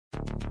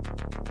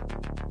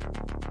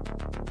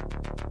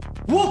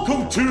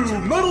Welcome to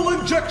Metal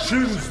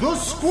Injections, the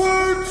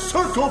Squared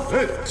Circle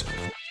Pit.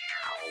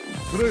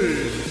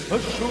 Today's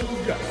special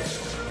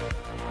guest,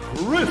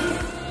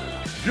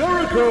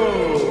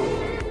 Jericho.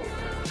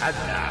 And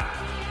now,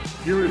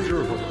 here is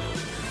your host,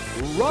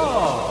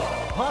 Rob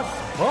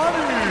Pasquale.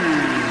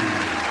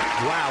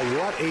 Wow,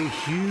 what a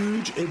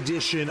huge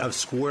edition of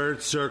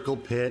Squared Circle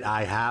Pit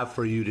I have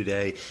for you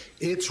today.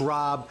 It's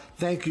Rob.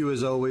 Thank you,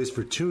 as always,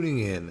 for tuning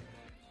in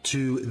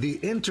to the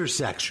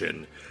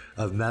intersection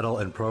of metal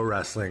and pro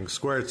wrestling,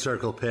 Squared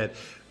Circle Pit.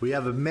 We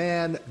have a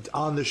man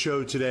on the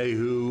show today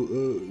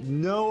who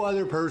no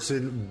other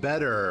person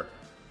better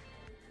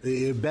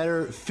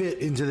fit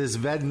into this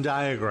Venn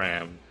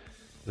diagram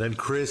than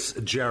Chris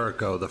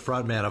Jericho, the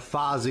frontman of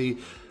FOZZY,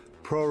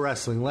 pro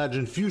wrestling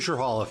legend, future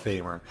Hall of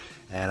Famer.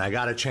 And I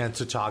got a chance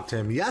to talk to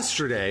him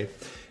yesterday,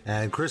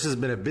 and Chris has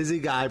been a busy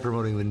guy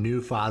promoting the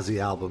new FOZZY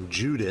album,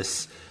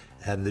 Judas.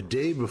 And the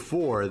day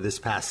before, this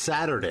past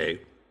Saturday,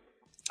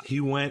 he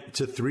went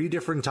to 3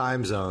 different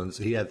time zones.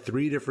 He had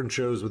 3 different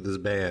shows with his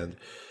band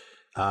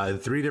in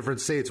 3 different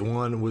states.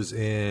 One was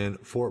in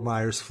Fort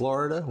Myers,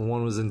 Florida.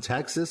 One was in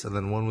Texas. And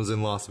then one was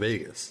in Las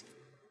Vegas.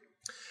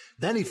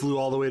 Then he flew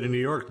all the way to New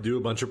York to do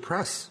a bunch of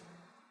press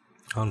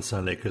on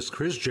Sunday because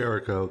Chris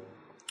Jericho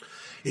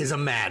is a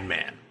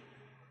madman.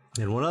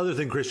 And one other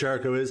thing Chris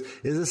Jericho is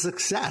a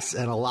success.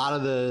 And a lot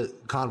of the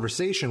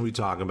conversation we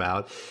talk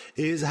about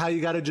is how you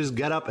got to just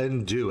get up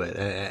and do it.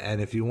 And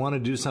if you want to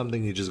do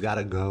something, you just got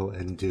to go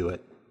and do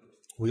it.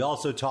 We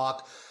also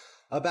talk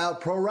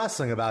about pro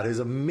wrestling, about his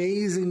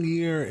amazing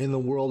year in the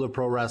world of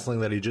pro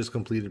wrestling that he just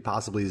completed,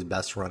 possibly his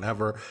best run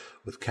ever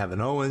with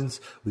Kevin Owens.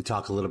 We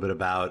talk a little bit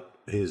about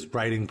his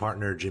writing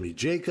partner, Jimmy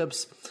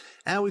Jacobs.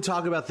 And we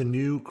talk about the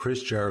new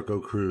Chris Jericho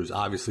cruise.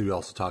 Obviously, we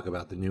also talk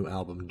about the new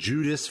album,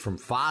 Judas, from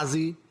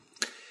FOZZY.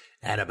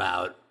 And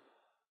about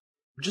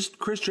just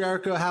Chris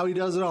Jericho, how he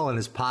does it all in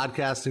his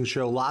podcasting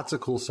show. Lots of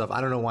cool stuff.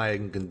 I don't know why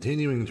I'm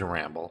continuing to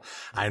ramble.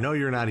 I know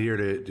you're not here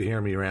to hear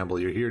me ramble.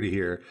 You're here to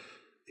hear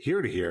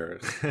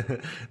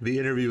the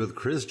interview with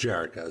Chris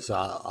Jericho. So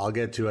I'll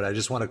get to it. I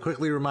just want to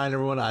quickly remind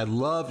everyone, I'd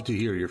love to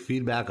hear your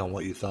feedback on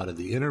what you thought of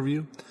the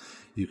interview.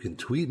 You can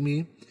tweet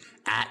me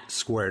at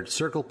Squared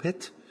Circle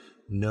Pit,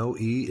 no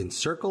E in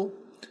circle,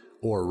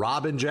 or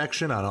Rob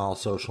Injection on all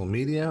social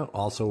media.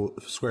 Also,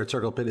 Squared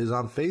Circle Pit is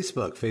on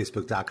Facebook,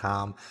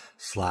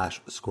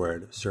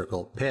 facebook.com/Squared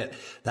Circle Pit.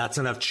 That's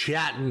enough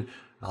chatting.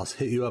 I'll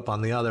hit you up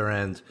on the other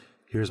end.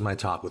 Here's my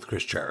talk with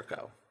Chris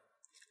Jericho.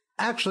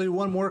 Actually,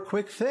 one more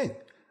quick thing.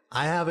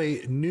 I have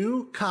a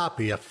new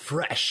copy, a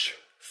fresh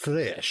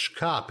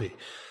copy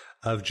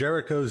of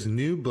Jericho's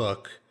new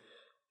book,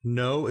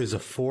 No is a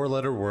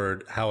 4-letter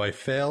word, How I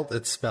Failed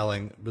at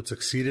Spelling but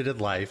Succeeded at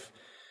Life.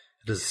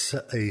 It is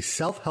a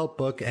self-help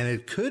book, and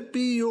it could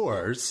be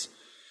yours.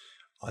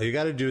 All you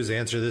got to do is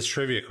answer this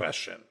trivia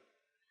question.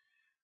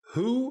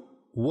 Who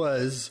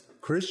was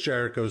Chris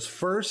Jericho's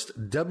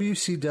first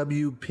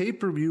WCW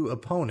pay-per-view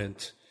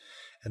opponent,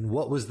 and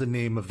what was the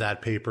name of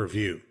that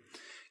pay-per-view?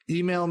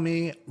 Email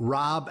me,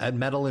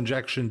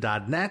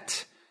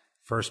 rob@metalinjection.net.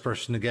 First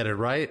person to get it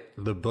right,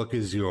 the book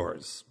is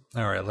yours.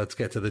 All right, let's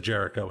get to the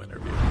Jericho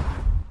interview.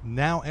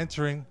 Now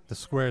entering the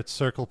Squared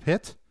Circle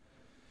Pit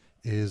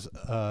is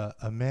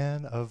a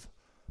man of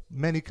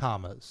many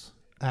commas.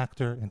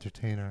 Actor,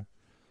 entertainer,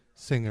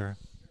 singer,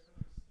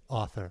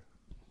 author.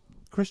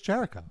 Chris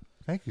Jericho.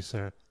 Thank you,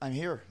 sir. I'm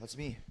here. That's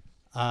me.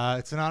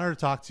 It's an honor to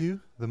talk to you.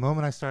 The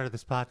moment I started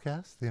this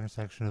podcast, the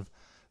intersection of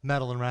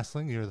metal and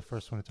wrestling, you're the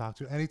first one to talk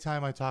to.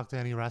 Anytime I talk to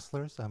any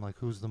wrestlers, I'm like,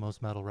 who's the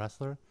most metal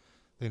wrestler?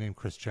 They name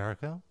Chris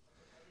Jericho.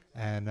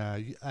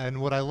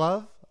 And what I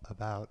love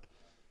about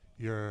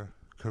your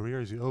career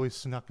is you always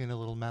snuck in a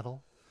little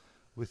metal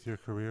with your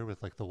career,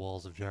 with like the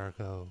Walls of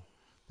Jericho,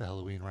 the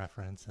Halloween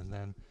reference, and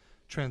then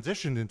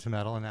transitioned into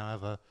metal, and now I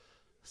have a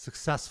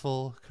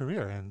successful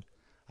career. And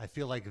I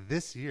feel like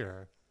this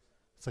year,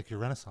 it's like your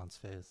Renaissance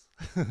phase.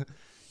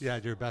 You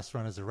had your best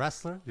run as a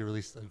wrestler. You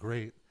released a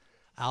great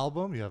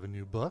album. You have a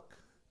new book.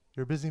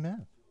 You're a busy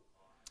man.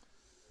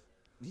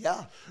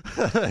 Yeah.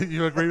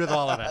 You agree with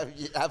all of that?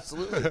 Yeah,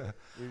 absolutely.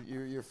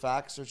 Your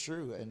facts are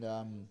true.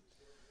 And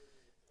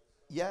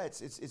yeah,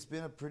 it's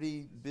been a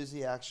pretty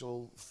busy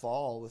actual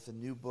fall with a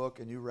new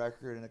book, a new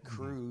record, and a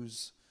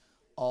cruise,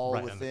 all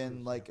right,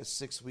 within like a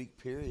 6-week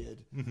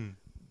period. Mm-hmm.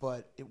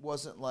 But it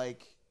wasn't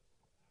like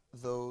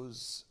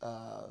those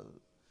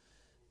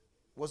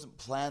wasn't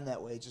planned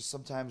that way. Just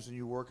sometimes when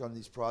you work on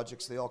these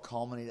projects, they all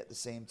culminate at the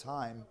same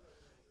time,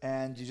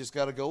 and you just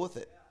got to go with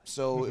it.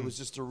 So it was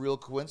just a real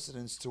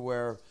coincidence to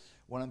where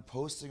when I'm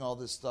posting all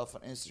this stuff on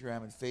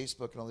Instagram and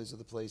Facebook and all these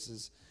other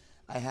places,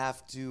 I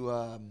have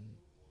to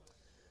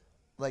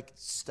like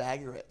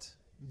stagger it.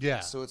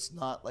 Yeah. So it's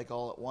not like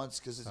all at once,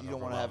 because you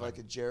don't want to have like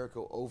a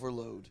Jericho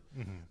overload.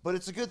 Mm-hmm. But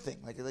it's a good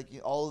thing. Like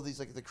all of these,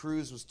 like the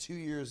cruise was 2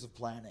 years of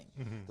planning.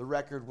 Mm-hmm. The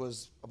record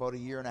was about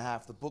 1.5 years.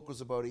 The book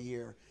was about 1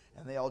 year,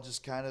 and they all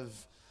just kind of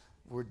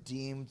were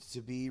deemed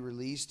to be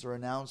released or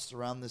announced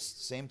around this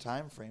same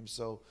time frame.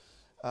 So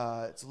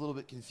It's a little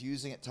bit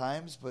confusing at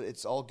times, but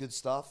it's all good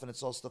stuff, and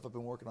it's all stuff I've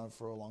been working on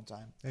for a long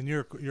time. And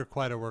you're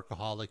quite a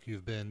workaholic.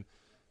 You've been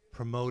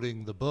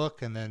promoting the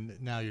book, and then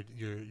now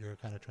you're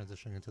kind of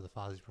transitioning into the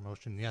FOZZY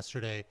promotion.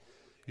 Yesterday,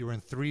 you were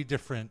in 3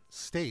 different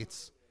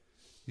states.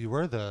 You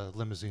were the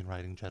limousine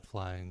riding, jet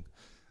flying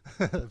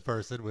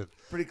person with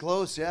Pretty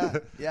close, yeah.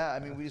 Yeah, I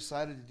mean, we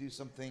decided to do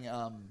something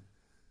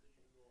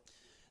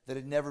that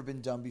had never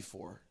been done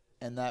before,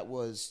 and that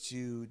was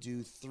to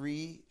do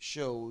 3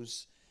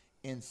 shows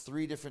in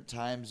 3 different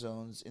time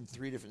zones in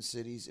 3 different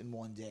cities in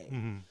one day.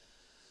 Mm-hmm.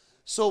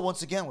 So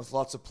once again, with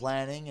lots of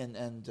planning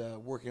and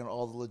working on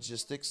all the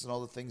logistics and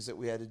all the things that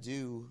we had to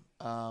do,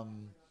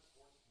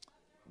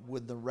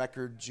 when the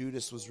record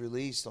Judas was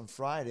released on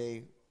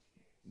Friday,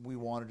 we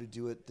wanted to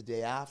do it the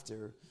day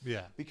after.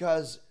 Yeah.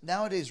 Because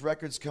nowadays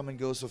records come and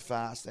go so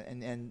fast,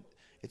 and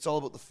it's all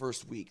about the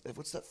first week. Like,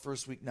 what's that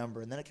first week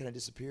number? And then it kind of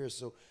disappears.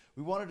 So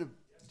we wanted to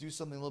do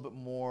something a little bit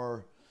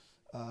more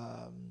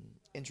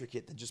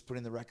intricate than just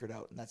putting the record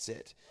out, and that's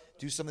it.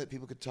 Do something that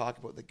people could talk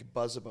about, that could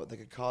buzz about, that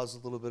could cause a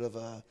little bit of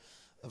a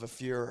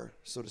furor,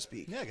 so to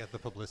speak. Yeah, get the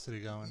publicity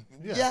going.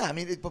 Yeah, I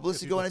mean,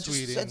 publicity going, and just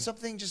tweeting. said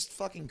something just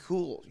fucking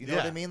cool. You know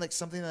what I mean? Like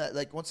something that,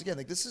 like, once again,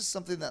 like, this is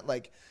something that,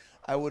 like,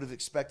 I would have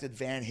expected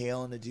Van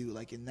Halen to do,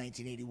 like, in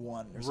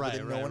 1981 or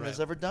something. No one has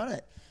ever done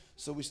it.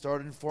 So we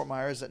started in Fort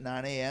Myers at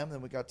 9 a.m.,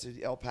 then we got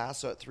to El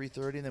Paso at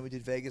 3:30, and then we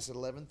did Vegas at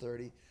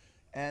 11:30.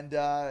 And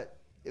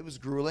it was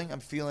grueling.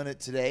 I'm feeling it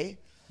today.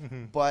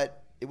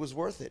 But it was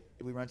worth it.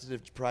 We rented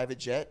a private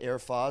jet, Air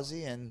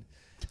FOZZY, and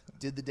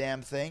did the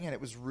damn thing, and it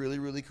was really,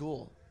 really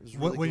cool. It was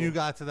really when cool. you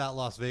got to that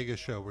Las Vegas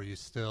show, were you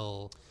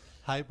still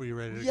hype? Were you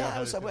ready to go? Yeah,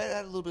 I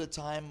had a little bit of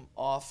time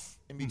off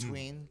in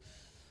between.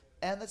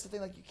 And that's the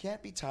thing, like, you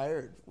can't be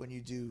tired when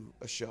you do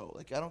a show.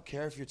 Like, I don't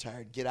care if you're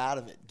tired. Get out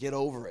of it. Get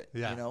over it,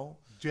 you know?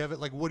 Do you have it,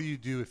 like, what do you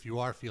do if you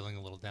are feeling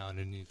a little down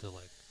and need to,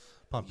 like,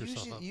 pump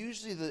yourself up?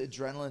 Usually the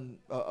adrenaline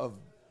of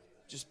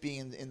just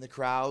being in the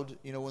crowd,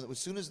 you know, as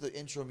soon as the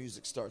intro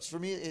music starts. For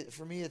me,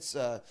 it's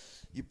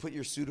you put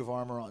your suit of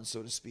armor on,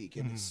 so to speak,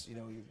 and it's, you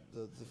know,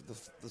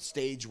 the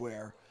stage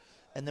wear,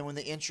 and then when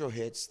the intro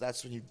hits,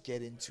 that's when you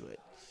get into it.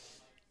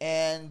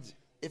 And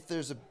if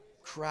there's a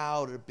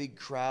big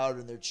crowd,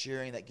 and they're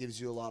cheering, that gives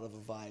you a lot of a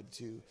vibe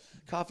too.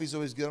 Coffee's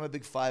always good. I'm a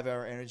big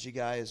 5-hour energy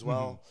guy as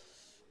well.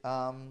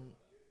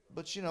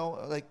 But, you know,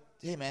 like,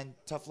 hey man,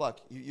 tough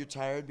luck. You're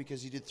tired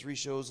because you did 3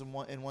 shows in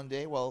one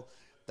day. Well,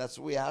 that's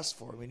what we asked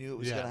for. We knew it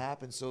was going to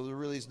happen, so there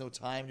really is no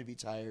time to be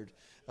tired.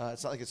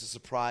 It's not like it's a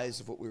surprise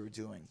of what we were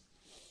doing.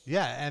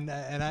 Yeah, and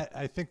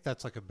I think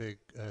that's like a big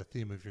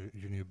theme of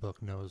your new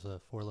book, No's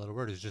 4-letter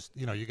word, is just,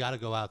 you know, you got to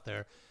go out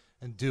there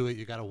and do it.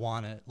 You got to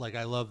want it. Like,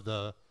 I love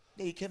the...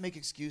 Yeah, you can't make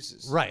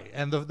excuses. Right,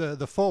 and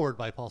the forward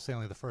by Paul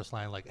Stanley, the first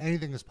line, like,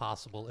 anything is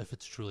possible if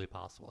it's truly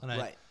possible.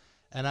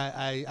 And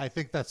I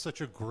think that's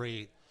such a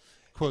great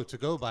quote to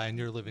go by, and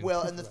you're living...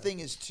 Well, and the thing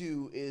is,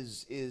 too,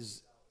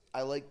 is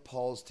I like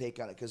Paul's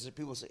take on it, because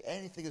people say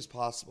anything is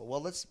possible.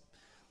 Well, let's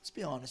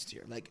be honest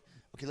here. Like,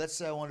 okay, let's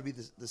say I want to be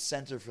the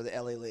center for the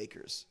LA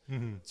Lakers.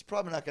 It's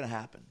probably not going to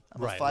happen.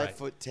 I'm a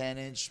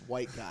 5'10"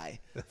 white guy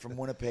from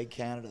Winnipeg,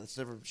 Canada, that's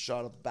never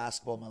shot a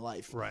basketball in my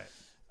life. Right.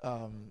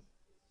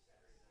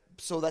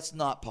 So that's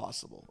not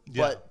possible.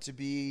 Yeah. But to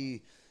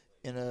be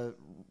in a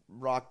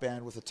rock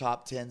band with a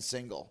top 10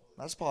 single,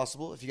 that's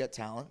possible if you got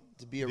talent.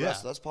 To be a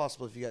wrestler, that's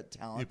possible if you got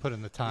talent. You put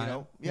in the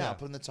time. You know?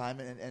 Put in the time.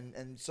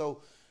 And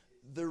so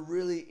there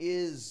really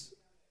is,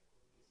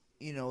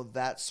 you know,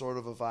 that sort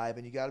of a vibe,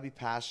 and you got to be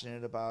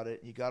passionate about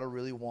it. You got to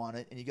really want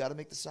it, and you got to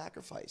make the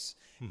sacrifice.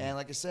 And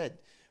like I said,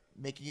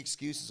 making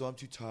excuses, I'm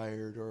too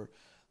tired, or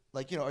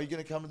like, you know, are you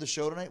going to come to the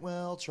show tonight?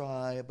 Well, I'll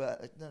try,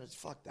 but no,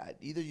 fuck that.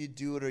 Either you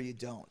do it or you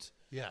don't.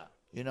 Yeah.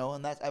 You know,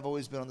 and I've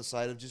always been on the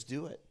side of just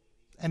do it.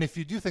 And if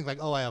you do think like,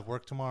 oh, I have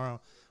work tomorrow,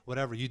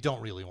 whatever, you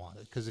don't really want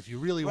it. Because if you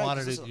really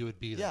wanted it, you would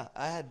be there. Yeah,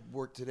 I had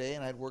work today,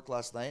 and I had work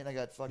last night, and I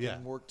got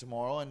fucking work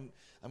tomorrow, and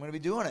I'm going to be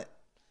doing it.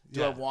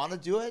 Do I want to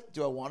do it?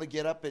 Do I want to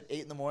get up at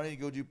 8 in the morning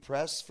and go do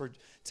press for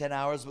 10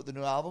 hours with the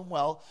new album?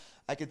 Well,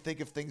 I could think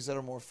of things that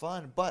are more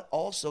fun. But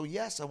also,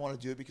 yes, I want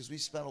to do it because we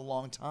spent a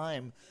long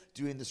time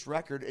doing this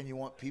record, and you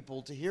want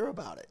people to hear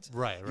about it.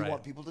 Right. You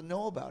want people to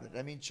know about it.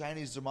 I mean,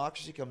 Chinese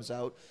Democracy comes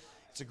out.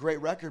 It's a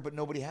great record, but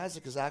nobody has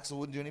it because Axl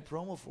wouldn't do any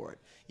promo for it.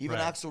 Even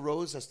Axl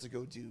Rose has to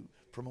go do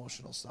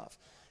promotional stuff.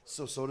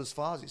 So does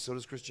FOZZY, so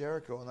does Chris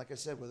Jericho. And like I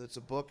said, whether it's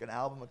a book, an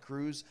album, a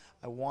cruise,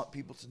 I want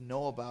people to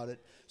know about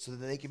it so that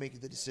they can make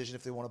the decision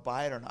if they want to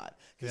buy it or not.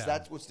 Because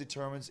that's what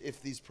determines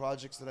if these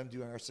projects that I'm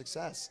doing are a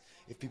success,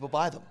 if people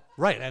buy them.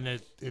 Right, and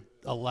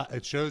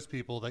it shows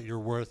people that you're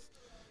worth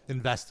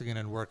investing in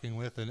and working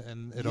with,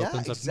 and it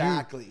opens up new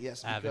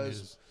avenues.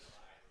 Because,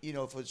 you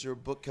know, if it's your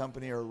book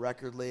company or a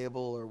record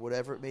label or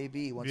whatever it may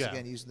be, once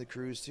again, using the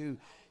cruise too,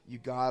 you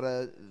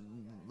gotta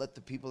let the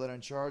people that are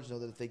in charge know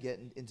that if they get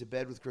into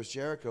bed with Chris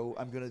Jericho,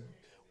 I'm gonna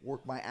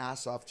work my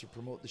ass off to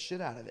promote the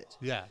shit out of it.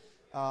 Yeah.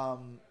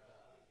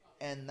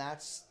 And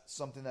that's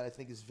something that I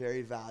think is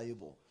very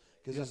valuable,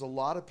 because there's a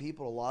lot of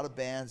people, a lot of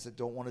bands that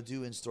don't want to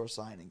do in-store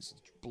signings.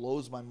 It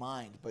blows my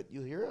mind, but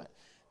you'll hear it.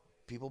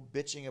 people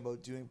bitching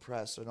about doing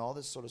press and all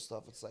this sort of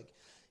stuff. It's like,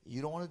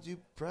 you don't want to do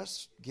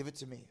press? Give it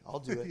to me. I'll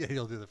do it. Yeah,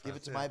 you'll do the press. Give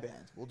it to my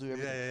band. We'll do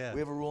everything. Yeah. We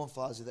have a rule in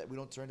FOZZY that we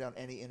don't turn down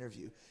any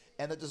interview.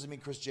 And that doesn't mean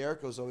Chris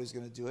Jericho is always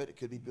going to do it. It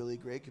could be Billy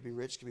Gray, it could be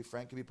Rich, it could be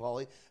Frank, it could be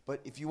Paulie. But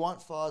if you want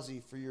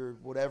FOZZY for your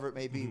whatever it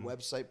may be,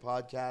 website,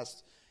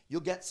 podcast, you'll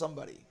get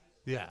somebody.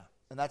 Yeah.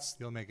 And that's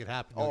You'll make it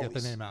happen. You'll get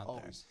the name out there.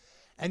 Always.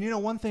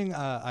 And, one thing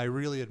I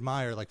really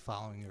admire, like,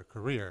 following your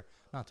career,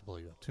 not to blow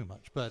you up too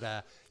much,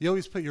 but you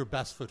always put your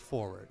best foot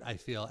forward, I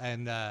feel.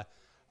 And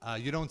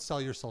you don't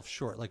sell yourself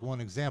short. Like, one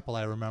example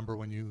I remember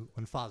when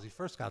FOZZY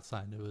first got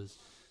signed, it was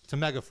to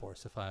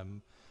Megaforce, if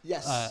I'm...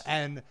 Yes.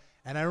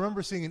 And I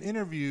remember seeing an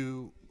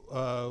interview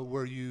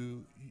where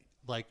you,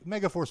 like,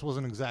 Megaforce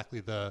wasn't exactly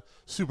the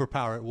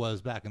superpower it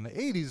was back in the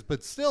 80s,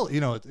 but still,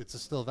 it's a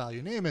still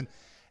value name.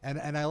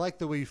 And I like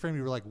the way you framed it.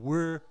 You were like,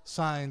 we're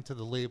signed to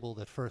the label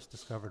that first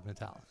discovered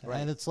Metallica. Right.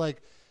 And it's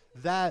like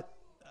that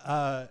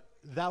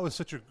was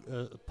such a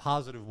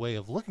positive way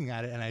of looking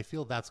at it. And I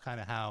feel that's kind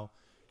of how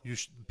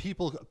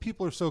people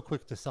are so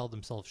quick to sell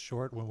themselves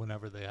short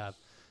whenever they have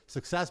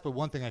success. But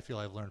one thing I feel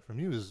I've learned from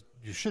you is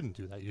you shouldn't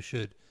do that. You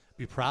should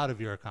be proud of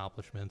your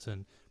accomplishments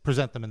and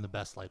present them in the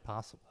best light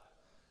possible.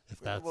 If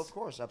that's Well, of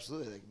course,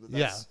 absolutely.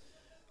 Yeah.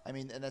 I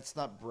mean, and that's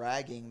not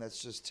bragging.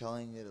 That's just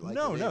telling it like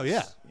No, it no, is,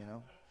 yeah.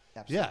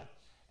 Absolutely. Yeah.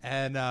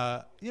 And,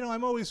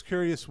 I'm always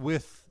curious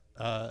with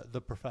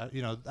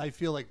the I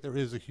feel like there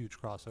is a huge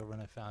crossover,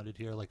 and I found it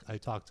here. Like, I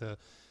talk to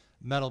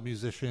metal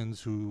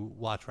musicians who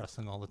watch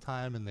wrestling all the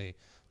time, and they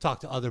talk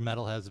to other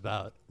metalheads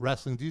about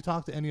wrestling. Do you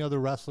talk to any other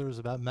wrestlers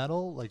about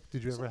metal? Like,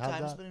 did you ever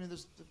have that? But I mean,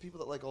 there's the people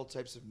that like all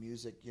types of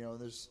music,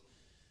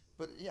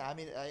 but yeah, I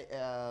mean,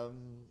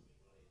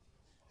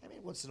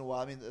 once in a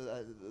while,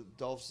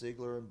 Dolph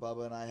Ziggler and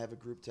Bubba and I have a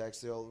group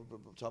text. They all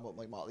talk about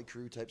like Motley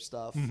Crue type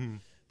stuff. Mm-hmm.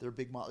 They're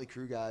big Motley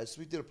Crue guys. So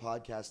we did a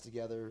podcast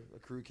together, a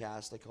crew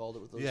cast, I called it,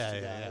 with those two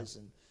guys.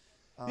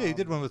 Yeah. And you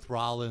did one with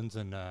Rollins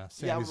and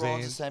Sami Zayn.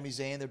 Rollins and Sami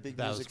Zayn. They're big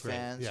music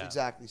fans. Yeah.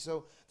 Exactly.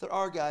 So there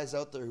are guys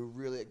out there who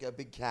really got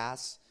big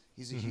Cass.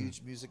 He's a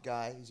huge music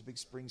guy. He's a big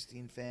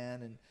Springsteen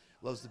fan and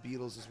loves the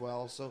Beatles as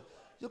well. So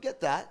you'll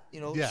get that,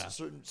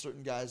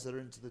 certain guys that are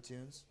into the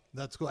tunes.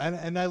 That's cool.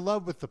 And I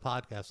love with the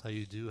podcast how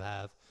you do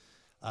have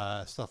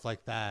stuff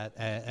like that,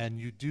 and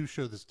you do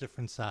show this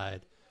different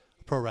side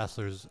of pro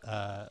wrestlers.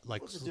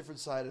 It's a different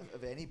side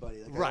of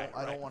anybody. Like, Right.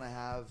 I don't want to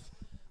have.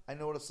 I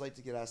know what it's like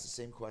to get asked the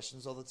same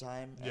questions all the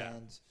time, Yeah.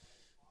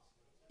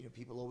 and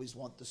people always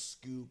want the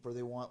scoop or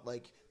they want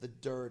like the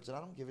dirt, and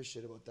I don't give a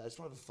shit about that. I just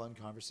want to have a fun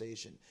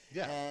conversation.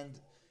 Yeah. And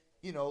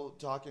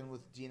talking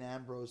with Dean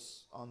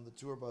Ambrose on the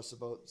tour bus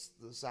about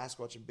the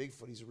Sasquatch and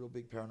Bigfoot. He's a real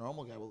big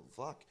paranormal guy. Well,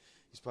 fuck.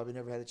 He's probably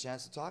never had a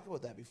chance to talk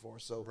about that before.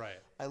 So Right.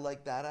 I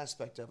like that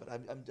aspect of it.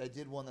 I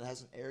did one that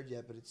hasn't aired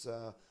yet, but it's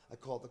I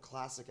call it the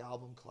Classic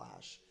Album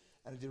Clash.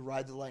 And I did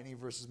Ride the Lightning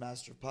versus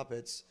Master of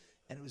Puppets.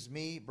 And it was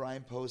me,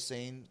 Brian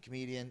Posehn,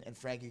 comedian, and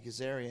Frankie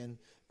Kazarian,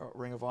 a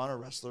Ring of Honor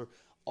wrestler.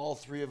 All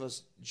three of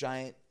us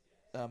giant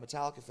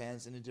Metallica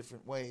fans in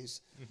different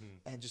ways,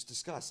 and just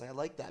discuss. I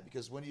like that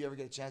because when do you ever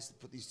get a chance to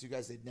put these two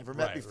guys they'd never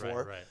met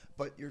before, right.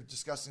 but you're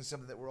discussing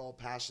something that we're all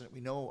passionate,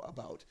 we know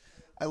about.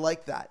 I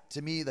like that.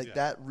 To me,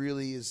 that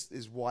really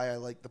is why I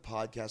like the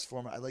podcast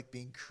format. I like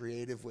being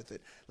creative with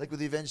it. Like with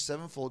the Avenged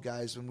Sevenfold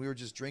guys, when we were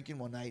just drinking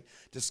one night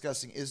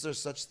discussing, is there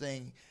such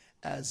thing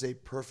as a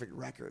perfect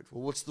record?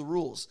 Well, what's the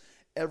rules?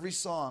 Every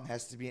song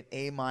has to be an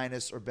A-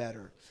 or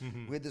better.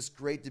 We had this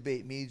great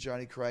debate, me,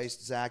 Johnny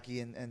Christ,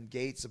 Zachy, and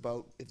Gates,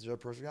 about if there's a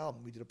perfect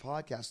album. We did a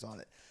podcast on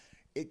it.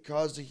 It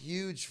caused a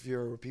huge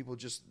furor of people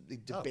just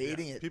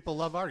debating it. People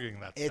love arguing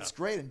that It's stuff.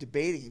 great, and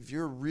debating. If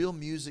you're a real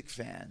music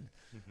fan,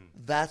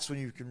 that's when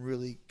you can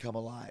really come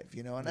alive,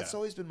 and that's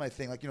always been my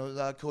thing. Like,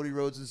 Cody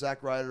Rhodes and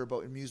Zack Ryder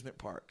about amusement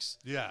parks.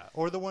 Yeah,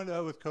 or the one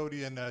with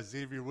Cody and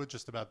Xavier Wood,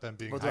 just about them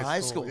being Or their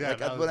high school. Yeah,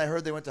 like, when I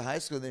heard they went to high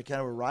school and they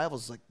kind of were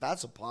rivals, like,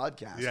 that's a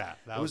podcast. Yeah,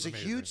 that it was was a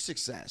amazing. huge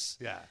success.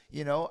 Yeah.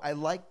 I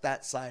like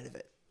that side of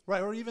it.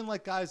 Right, or even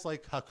like guys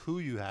like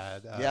Haku you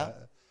had. Yeah.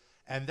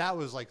 And that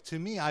was like, to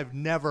me, I've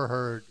never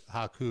heard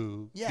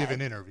Haku Yeah, give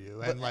an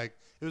interview. And like,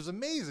 it was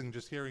amazing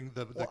just hearing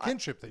the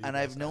kinship that you And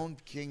guys I've had. known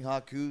King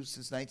Haku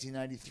since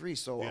 1993.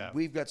 So Yeah.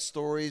 we've got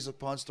stories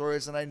upon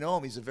stories, and I know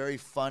him. He's a very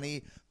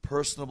funny,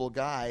 personable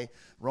guy.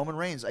 Roman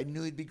Reigns, I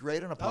knew he'd be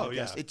great on a podcast. Oh,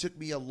 yeah. It took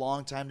me a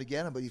long time to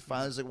get him, but he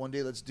finally was like, one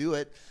day, let's do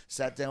it.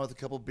 Sat down with a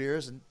couple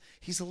beers, and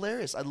he's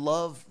hilarious. I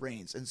love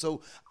Reigns. And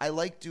so I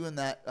like doing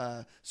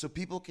that so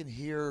people can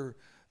hear.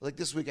 Like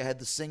this week, I had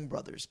the Singh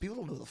brothers. People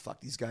don't know who the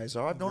fuck these guys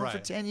are. I've known them for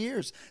Right. 10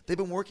 years. They've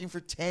been working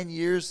for 10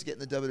 years to get in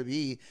the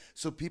WWE.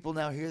 So people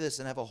now hear this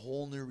and have a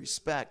whole new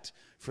respect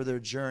for their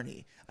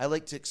journey. I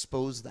like to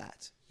expose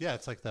that. Yeah,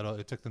 it's like that.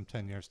 It took them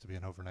 10 years to be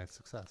an overnight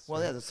success.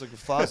 Well, yeah, that's like a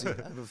FOZZY.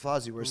 I have a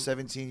FOZZY. We're a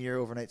 17-year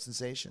overnight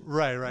sensation.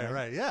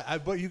 Right. Yeah,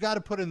 but you got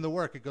to put in the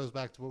work. It goes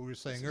back to what we were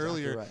saying That's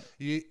exactly earlier.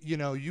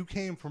 right. You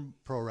came from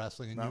pro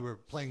wrestling and you were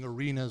playing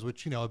arenas,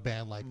 which a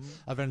band like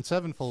Avenged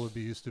Sevenfold would be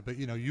used to. But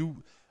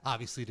you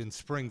obviously didn't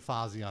spring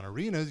FOZZY on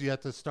arenas. You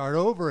had to start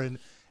over, and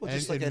Well, and,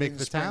 just like and I make didn't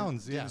the spring,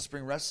 towns. Yeah. didn't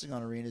spring wrestling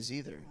on arenas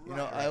either. You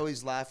know, I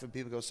always laugh when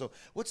people go, so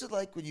what's it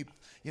like when you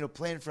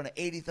play in front of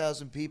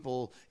 80,000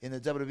 people in the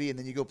WWE and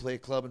then you go play a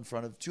club in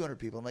front of 200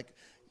 people? I'm like,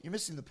 you're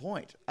missing the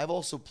point. I've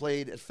also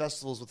played at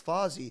festivals with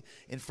FOZZY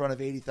in front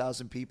of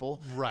 80,000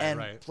 people,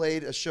 and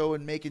played a show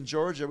in Macon,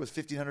 Georgia, with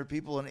 1,500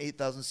 people in an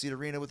 8,000 seat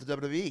arena with the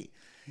WWE.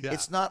 Yeah.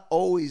 It's not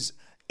always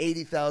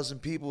 80,000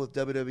 people with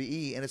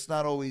WWE, and it's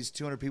not always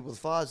 200 people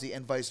with FOZZY,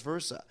 and vice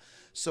versa.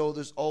 So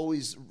there's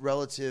always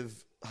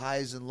relative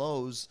highs and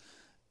lows.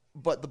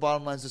 But the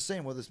bottom line is the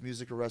same. Whether it's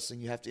music or wrestling,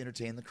 you have to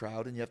entertain the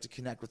crowd and you have to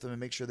connect with them and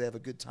make sure they have a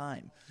good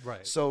time.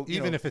 Right. So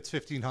even if it's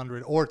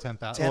 1,500 or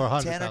 10,000 or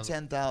 100,000. 10 or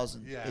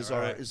 10,000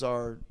 is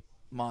our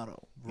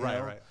motto.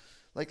 Right.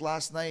 Like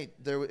last night,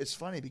 it's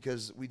funny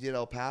because we did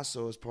El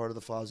Paso as part of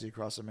the FOZZY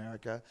Across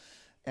America,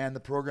 and the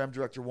program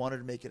director wanted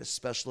to make it a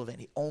special event.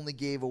 He only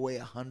gave away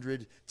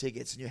 100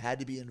 tickets, and you had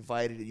to be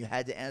invited, and you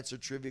had to answer a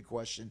trivia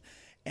question,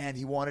 and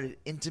he wanted it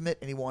intimate,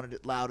 and he wanted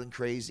it loud and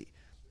crazy.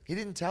 He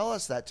didn't tell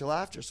us that till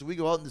after. So we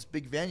go out in this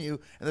big venue,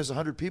 and there's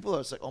 100 people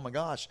there. It's like, oh, my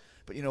gosh.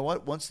 But you know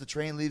what? Once the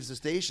train leaves the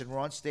station, we're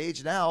on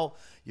stage now.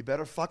 You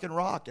better fucking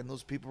rock. And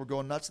those people were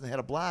going nuts, and they had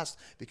a blast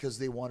because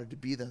they wanted to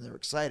be there, and they were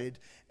excited.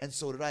 And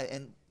so did I.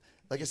 And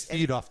like I said,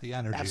 feed off the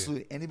energy.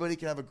 Absolutely. Anybody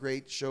can have a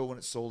great show when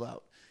it's sold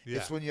out. Yeah.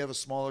 It's when you have a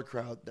smaller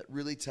crowd that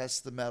really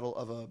tests the mettle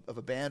of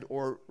a band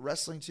or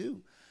wrestling,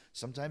 too.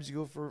 Sometimes you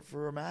go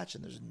for a match,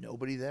 and there's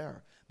nobody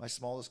there. My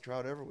smallest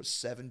crowd ever was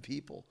 7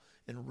 people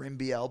in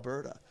Rimbey,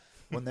 Alberta,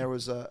 when there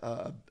was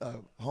a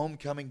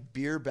homecoming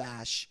beer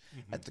bash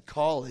at the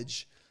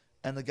college,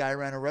 and the guy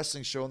ran a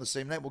wrestling show on the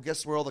same night. Well,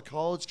 guess where all the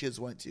college kids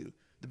went to?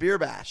 The beer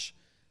bash.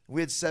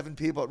 We had 7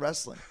 people at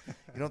wrestling.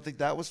 You don't think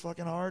that was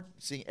fucking hard?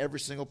 Seeing every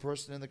single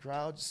person in the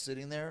crowd just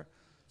sitting there?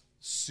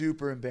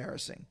 Super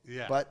embarrassing.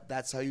 Yeah. But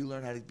that's how you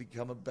learn how to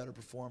become a better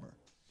performer.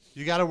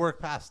 You got to work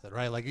past it,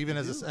 right? Like even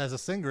as a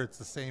singer, it's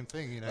the same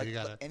thing. You know, you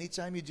got to.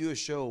 Anytime you do a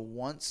show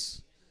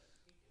once,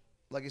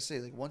 like I say,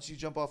 like once you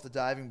jump off the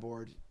diving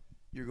board,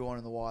 you're going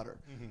in the water.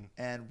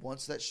 And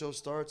once that show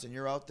starts and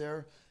you're out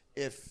there,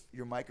 if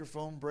your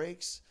microphone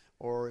breaks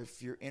or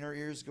if your inner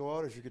ears go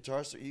out, if your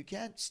guitar starts, you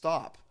can't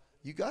stop.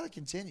 You got to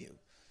continue.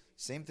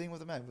 Same thing with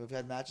the men. We've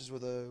had matches where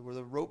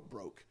the rope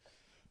broke.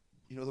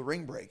 You know, the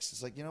ring breaks.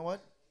 It's like, you know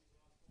what?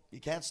 You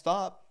can't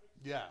stop.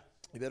 Yeah.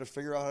 You better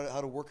figure out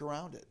how to work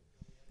around it.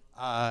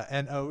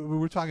 And we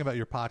were talking about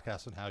your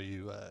podcast and how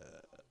you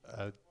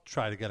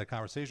try to get a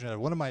conversation.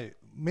 One of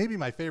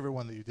my favorite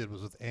one that you did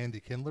was with Andy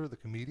Kindler, the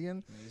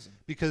comedian. Amazing.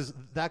 Because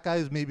that guy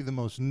is maybe the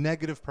most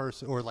negative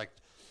person, or like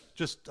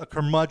just a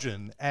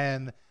curmudgeon,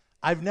 and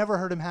I've never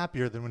heard him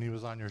happier than when he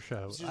was on your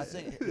show.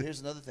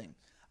 Here's another thing.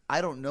 I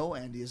don't know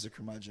Andy as a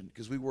curmudgeon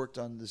because we worked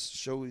on this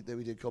show that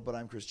we did called But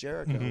I'm Chris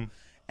Jericho.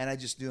 And I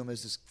just knew him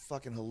as this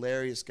fucking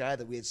hilarious guy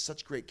that we had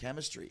such great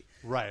chemistry.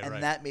 Right.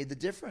 And that made the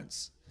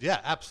difference. Yeah,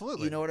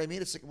 absolutely. You know what I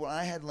mean? It's like when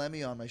I had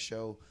Lemmy on my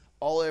show,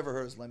 all I ever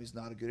heard is Lemmy's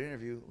not a good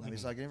interview.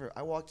 Lemmy's not a good interview.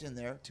 I walked in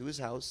there to his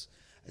house.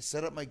 I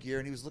set up my gear,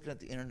 and he was looking at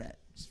the internet.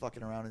 Just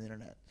fucking around on the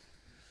internet.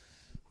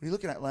 What are you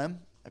looking at, Lem?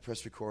 I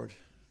pressed record.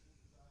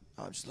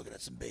 Oh, I'm just looking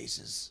at some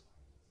basses.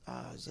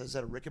 Is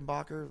that a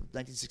Rickenbacker,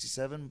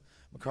 1967?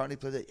 McCartney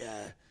played it?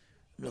 Yeah.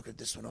 I'm looking at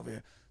this one over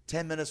here.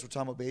 10 minutes, we're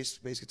talking about bass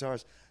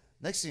guitars.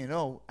 Next thing you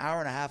know, hour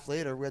and a half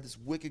later, we had this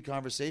wicked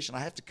conversation.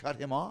 I have to cut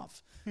him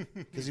off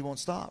because he won't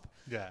stop.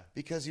 Yeah.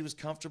 Because he was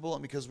comfortable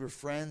and because we're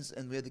friends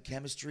and we had the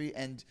chemistry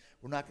and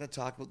we're not going to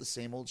talk about the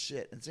same old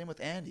shit. And same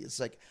with Andy. It's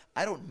like,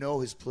 I don't know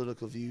his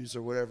political views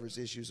or whatever his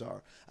issues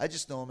are. I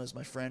just know him as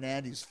my friend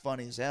Andy, who's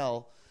funny as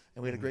hell.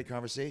 And we had a great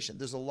conversation.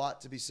 There's a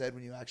lot to be said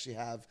when you actually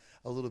have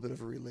a little bit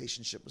of a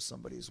relationship with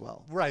somebody as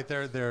well. Right.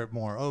 They're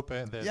more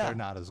open. They're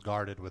not as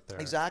guarded with their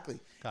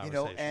You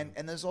know,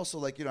 and there's also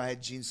like, you know, I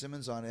had Gene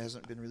Simmons on. It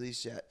hasn't been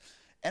released yet.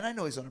 And I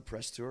know he's on a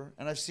press tour.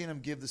 And I've seen him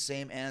give the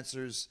same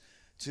answers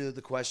to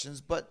the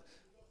questions. But,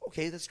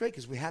 okay, that's great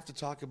because we have to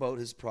talk about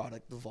his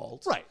product, The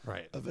Vault.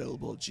 Right.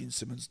 Available at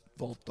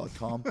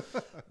genesimmonsvault.com.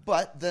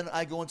 But then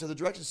I go into the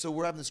direction. So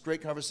we're having this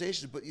great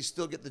conversation, but you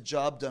still get the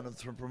job done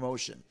through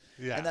promotion.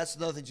 Yeah. And that's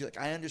another thing too. Like,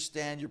 I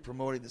understand you're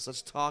promoting this.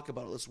 Let's talk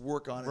about it. Let's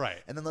work on it. Right.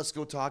 And then let's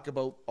go talk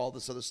about all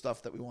this other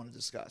stuff that we want to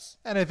discuss.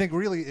 And I think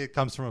really it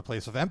comes from a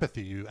place of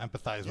empathy. You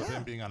empathize with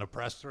him being on a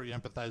press tour. You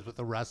empathize with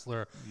the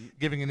wrestler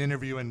giving an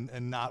interview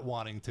and not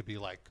wanting to be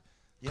like,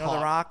 you know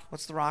The Rock?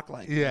 What's The Rock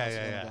like?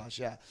 Yeah. Gosh,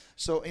 yeah.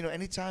 So, you know,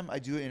 anytime I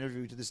do an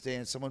interview to this day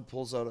and someone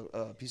pulls out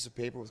a piece of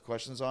paper with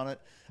questions on it,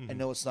 I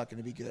know it's not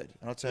going to be good.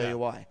 And I'll tell you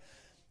why.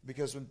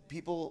 Because when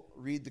people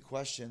read the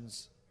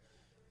questions,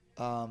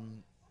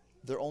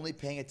 they're only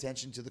paying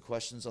attention to the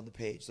questions on the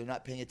page. They're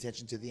not paying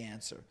attention to the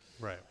answer.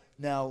 Right.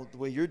 Now, the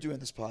way you're doing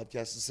this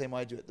podcast is the same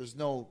way I do it. There's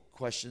no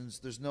questions.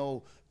 There's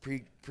no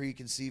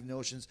preconceived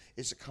notions.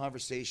 It's a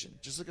conversation.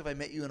 Just like if I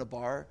met you in a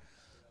bar,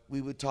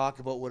 we would talk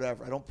about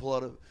whatever. I don't pull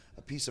out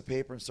a piece of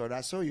paper and start,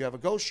 I saw you have a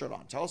ghost shirt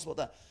on. Tell us about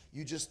that.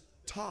 You just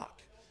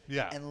talk.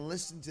 and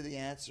listen to the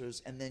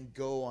answers and then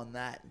go on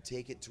that and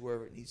take it to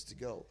wherever it needs to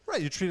go.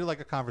 Right. You treat it like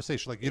a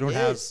conversation. Like you don't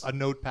have a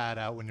notepad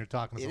out when you're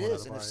talking to someone. It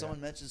is. And if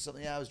someone mentions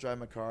something, I was driving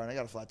my car and I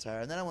got a flat tire.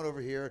 And then I went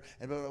over here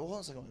and, hold on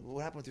a second,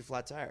 what happened with your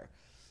flat tire?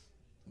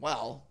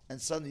 Well,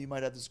 and suddenly you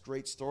might have this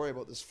great story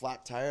about this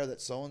flat tire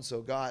that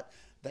so-and-so got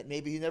that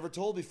maybe he never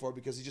told before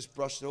because he just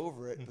brushed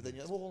over it. But then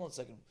you're like, well, hold on a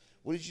second.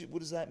 What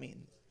does that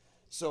mean?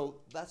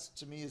 So that's,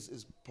 to me,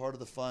 is part of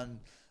the fun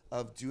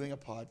of doing a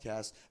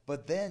podcast.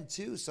 But then,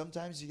 too,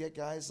 sometimes you get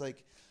guys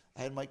like,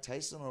 I had Mike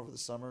Tyson over the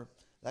summer.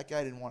 That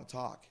guy didn't want to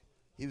talk.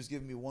 He was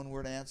giving me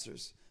one-word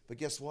answers. But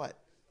guess what?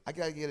 I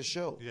got to get a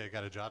show. Yeah, you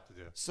got a job to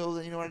do. So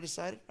then you know what I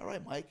decided? All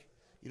right, Mike,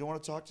 you don't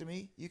want to talk to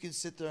me? You can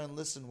sit there and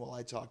listen while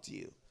I talk to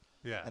you.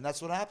 Yeah. And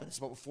that's what happened. It's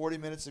about 40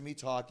 minutes of me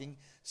talking,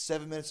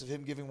 7 minutes of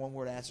him giving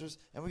one-word answers,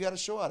 and we got a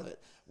show out of it.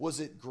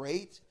 Was it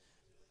great?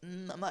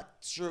 I'm not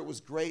sure it was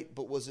great,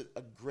 but was it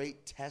a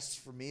great test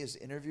for me as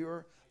an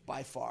interviewer?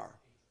 By far.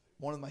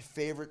 One of my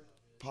favorite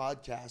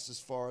podcasts as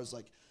far as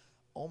like,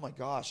 oh my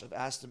gosh, I've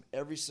asked him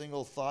every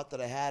single thought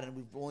that I had, and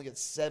we've only got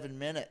 7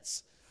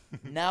 minutes.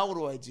 Now what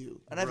do I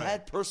do? And I've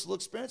had personal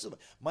experience with it.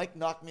 Mike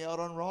knocked me out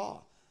on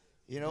Raw.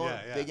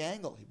 Big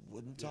angle. He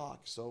wouldn't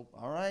talk. So,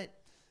 all right,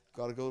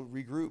 got to go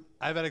regroup.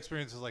 I've had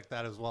experiences like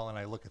that as well, and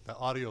I look at the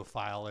audio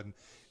file, and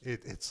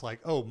it's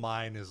like, oh,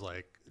 mine is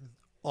like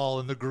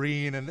all in the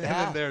green, and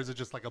then there's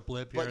just like a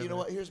blip here. But you know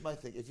what? Here's my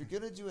thing. If you're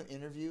going to do an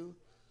interview,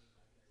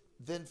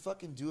 then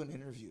fucking do an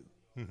interview.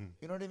 Mm-hmm.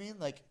 You know what I mean?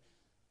 Like,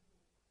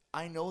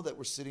 I know that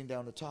we're sitting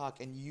down to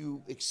talk, and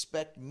you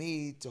expect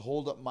me to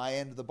hold up my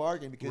end of the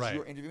bargain because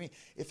you're interviewing me.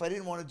 If I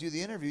didn't want to do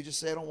the interview, just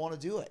say I don't want to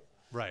do it.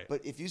 Right.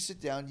 But if you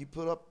sit down, you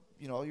put up,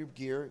 your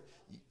gear.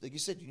 Like you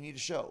said, you need a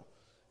show.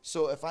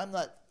 So if I'm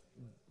not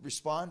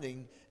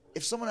responding,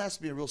 if someone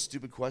asks me a real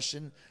stupid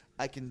question,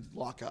 I can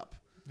lock up.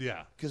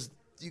 Yeah. Because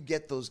you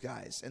get those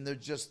guys, and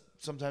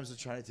sometimes they're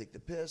trying to take the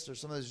piss, or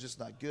sometimes it's just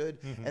not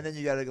good. Mm-hmm. And then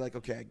you got to like,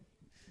 okay.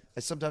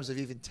 Sometimes I've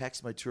even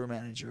texted my tour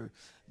manager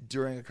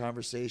during a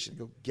conversation,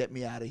 go, get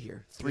me out of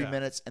here. 3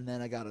 minutes, and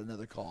then I got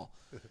another call.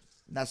 And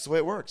that's the way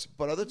it works.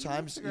 But other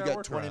times you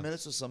got 20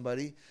 minutes with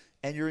somebody,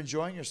 and you're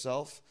enjoying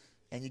yourself,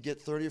 and you get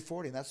 30 or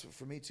 40. And that's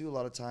for me, too. A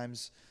lot of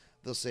times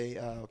they'll say,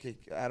 okay,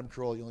 Adam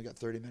Carolla, you only got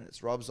 30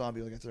 minutes. Rob Zombie,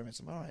 you only got 30 minutes.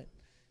 I'm all right.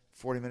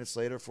 40 minutes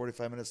later,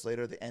 45 minutes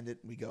later, they end it,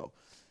 and we go.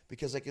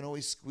 Because I can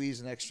always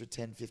squeeze an extra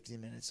 10, 15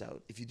 minutes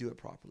out if you do it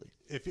properly.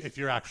 If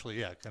you're actually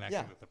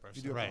connecting with the person. If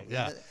you do it right.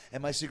 properly. Yeah.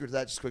 And my secret to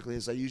that, just quickly,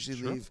 is I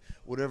usually leave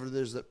whatever it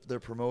is that they're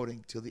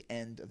promoting till the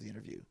end of the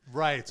interview.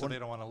 Right, so they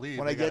don't want to leave.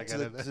 When I get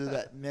to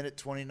that minute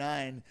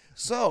 29,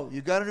 so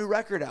you got a new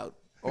record out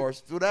or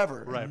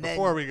whatever. Right, and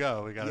before we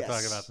go, we got to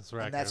talk about this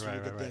record. And that's when you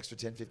get the extra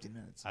 10, 15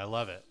 minutes. I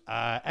love it.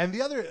 And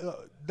the other,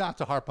 not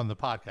to harp on the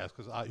podcast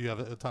because you have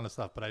a ton of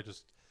stuff, but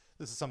this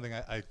is something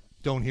I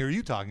don't hear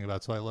you talking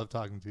about, so I love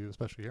talking to you,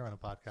 especially here on a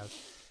podcast,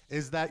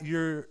 is that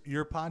your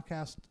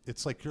podcast,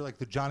 it's like you're like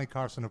the Johnny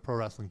Carson of pro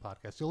wrestling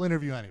podcast. You'll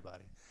interview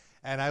anybody.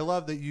 And I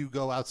love that you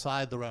go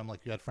outside the realm,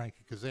 like you had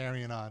Frankie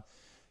Kazarian on,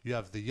 you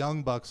have the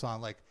Young Bucks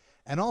on,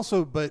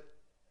 but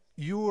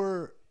you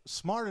were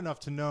smart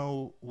enough to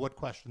know what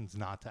questions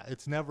not to.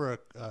 It's never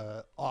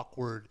a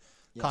awkward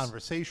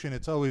conversation.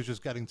 It's always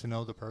just getting to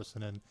know the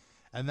person,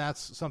 and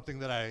that's something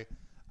that I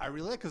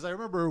really like, because I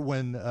remember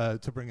when,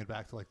 to bring it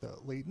back to like the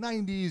late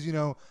 90s,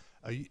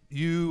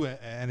 you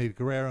and Eddie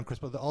Guerrero and Chris,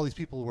 all these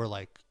people were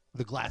like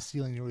the glass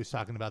ceiling. You're always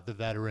talking about the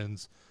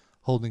veterans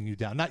holding you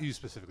down. Not you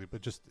specifically,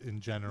 but just in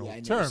general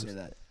terms. I never say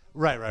that.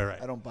 Right.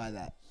 I don't buy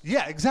that.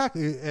 Yeah,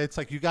 exactly. It's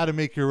like you got to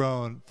make your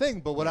own thing.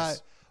 But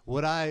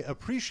what I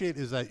appreciate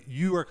is that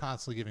you are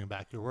constantly giving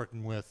back. You're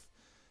working with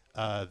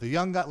the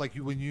young guy, like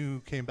when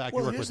you came back, you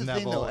worked with Neville.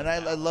 Thing, though, and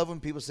I love when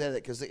people say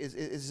that, because it's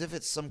as if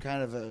it's some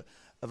kind of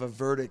a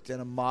verdict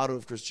and a motto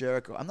of Chris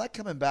Jericho. I'm not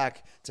coming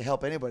back to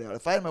help anybody out.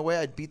 If I had my way,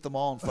 I'd beat them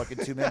all in fucking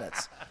 2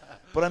 minutes.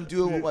 But I'm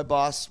doing what my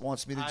boss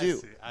wants me to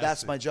do.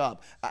 That's my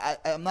job.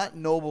 I'm not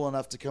noble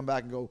enough to come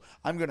back and go,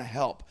 I'm going to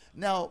help.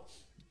 Now,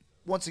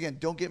 once again,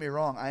 don't get me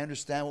wrong. I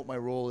understand what my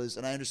role is,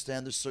 and I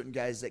understand there's certain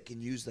guys that can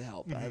use the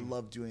help, and I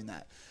love doing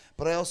that.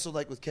 But I also,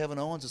 like with Kevin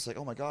Owens, it's like,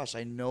 oh my gosh,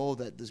 I know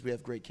that we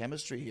have great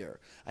chemistry here.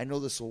 I know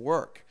this will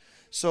work.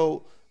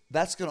 So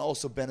that's going to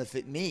also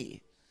benefit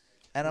me.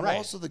 And I'm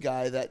also the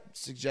guy that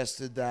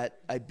suggested that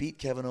I beat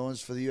Kevin Owens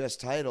for the U.S.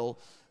 title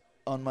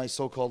on my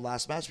so-called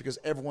last match because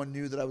everyone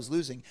knew that I was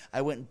losing.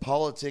 I went and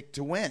politic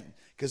to win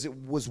because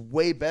it was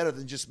way better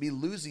than just me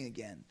losing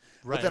again.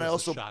 Right, but then I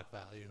also shock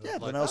value.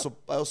 but I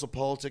also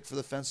politic for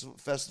the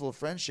Festival of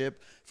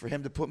Friendship for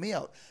him to put me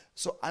out.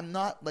 So I'm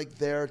not like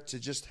there to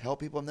just help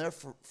people. I'm there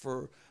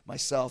for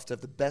myself to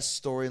have the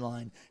best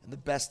storyline and the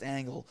best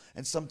angle.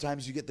 And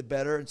sometimes you get the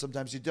better, and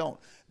sometimes you don't.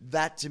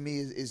 That to me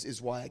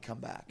is why I come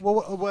back.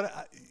 Well,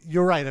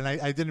 you're right, and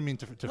I didn't mean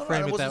to frame it that way.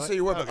 I wasn't saying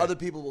you were, but other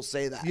people will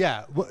say that.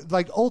 Yeah,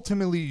 like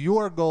ultimately,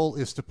 your goal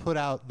is to put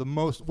out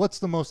what's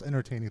the most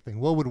entertaining thing?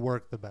 What would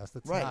work the best?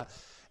 It's not.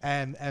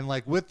 And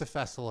like with the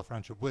Festival of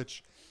Friendship,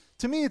 which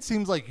to me it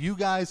seems like you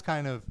guys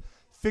kind of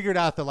figured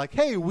out that like,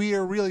 hey, we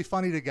are really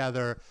funny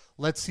together.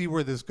 Let's see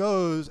where this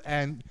goes.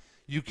 And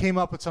you came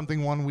up with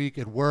something one week,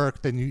 it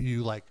worked, and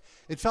you like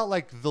it felt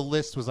like the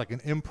list was like an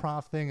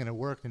improv thing, and it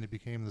worked, and it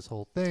became this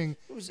whole thing.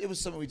 It was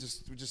something we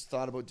just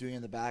thought about doing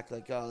in the back,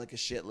 like a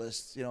shit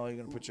list. You know, you're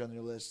gonna put you on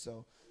your list.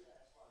 So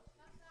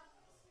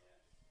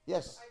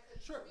yes.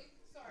 Sure.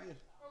 Sorry, real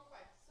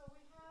quick. So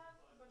we have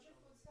a bunch of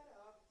food set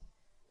up.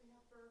 We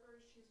have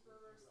burgers,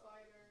 cheeseburgers,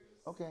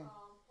 sliders. Okay.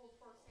 Pulled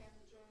pork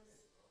sandwiches.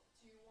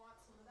 Do you want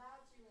some of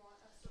that? Do you want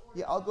us to order?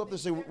 Yeah, I'll go up there.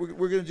 Say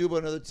we're gonna do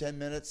about another 10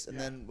 minutes, and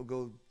then we'll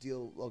go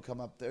deal. I'll come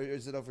up there.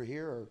 Is it over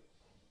here or?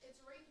 It's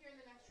right here in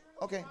the next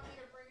room. Okay. Do you want me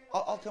to bring it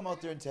I'll come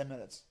out there in 10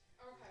 minutes.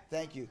 Okay.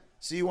 Thank you.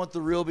 So you want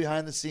the real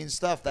behind the scenes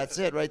stuff. That's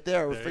it right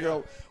there. We'll figure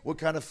out what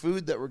kind of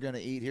food that we're going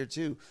to eat here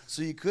too.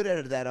 So you could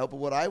edit that out, but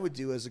what I would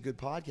do as a good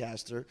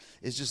podcaster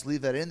is just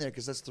leave that in there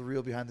because that's the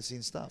real behind the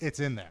scenes stuff. It's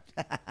in there.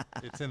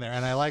 It's in there.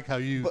 And I like how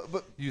you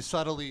But- you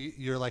subtly,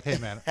 you're like, hey,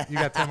 man, you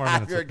got 10 more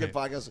minutes. You're a with good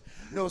me. podcaster.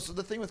 No, so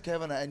the thing with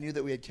Kevin, I knew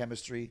that we had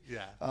chemistry.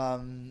 Yeah.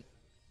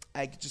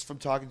 I just from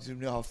talking to him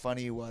knew how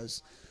funny he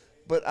was.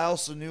 But I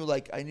also knew,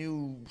 I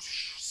knew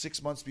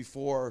 6 months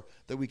before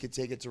that we could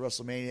take it to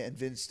WrestleMania, and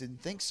Vince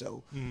didn't think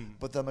so.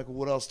 But then I'm like, well,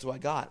 what else do I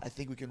got? I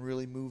think we can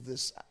really move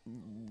this,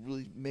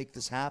 really make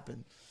this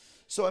happen.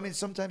 So, I mean,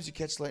 sometimes you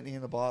catch lightning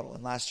in a bottle.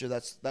 And last year,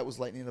 that was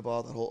lightning in a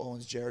bottle, that whole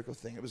Owens Jericho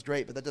thing. It was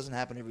great, but that doesn't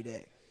happen every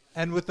day.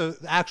 And with the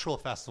actual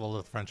festival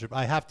of Friendship,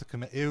 I have to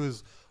commit. It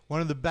was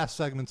one of the best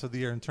segments of the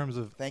year in terms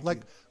of Thank like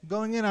you.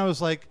 going in. I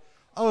was like,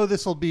 oh,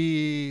 this will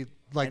be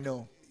like, I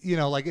know. you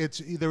know, like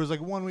there was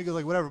like 1 week of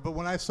like whatever. But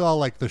when I saw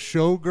like the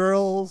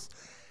showgirls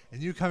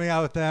and you coming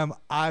out with them,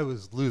 I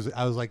was losing.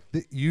 I was like,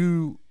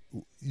 you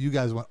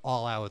guys went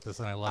all out with this,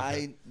 and I loved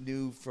it. I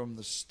knew from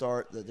the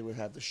start that they would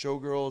have the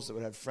showgirls, that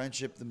would have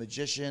Friendship, the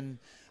magician.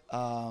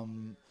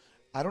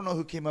 I don't know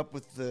who came up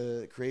with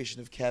the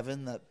creation of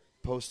Kevin, that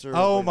poster.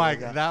 Oh my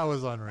god, that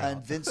was unreal.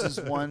 And Vince's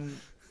one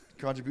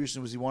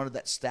contribution was he wanted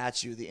that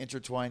statue, the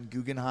intertwined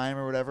Guggenheim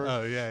or whatever.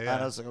 Oh, yeah, yeah.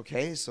 And I was like,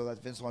 okay, so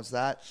that Vince wants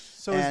that.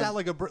 So is that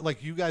like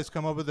like you guys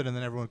come up with it and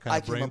then everyone kind I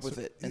of came up with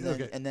it, and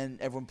okay. then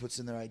everyone puts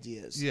in their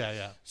ideas. Yeah,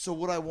 yeah. So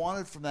what I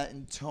wanted from that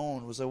in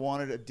tone was I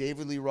wanted a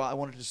David Lee Roth. I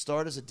wanted to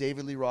start as a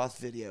David Lee Roth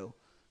video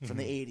from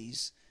the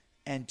 '80s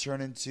and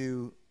turn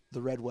into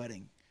the Red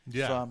Wedding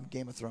from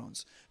Game of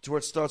Thrones, to where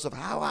it starts off,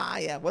 how are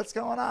ya? What's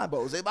going on?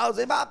 Bop,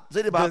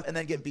 and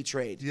then get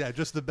betrayed. Yeah,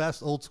 just the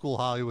best old school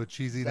Hollywood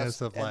cheesiness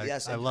of And like,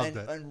 yes, I loved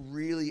it. And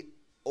really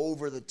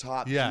over the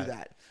top do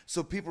that.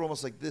 So people are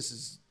almost like, this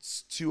is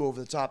too over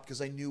the top, because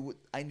I knew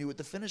what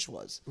the finish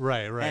was.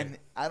 Right. And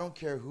I don't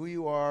care who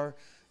you are,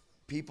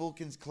 people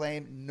can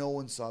claim no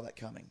one saw that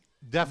coming.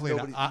 Definitely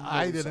Nobody- not.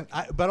 I nobody didn't.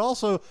 saw it. But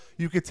also,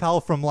 you could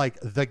tell from like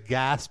the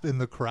gasp in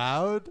the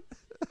crowd.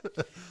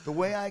 The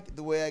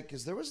way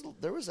because there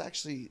was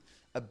actually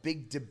a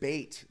big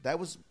debate that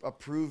was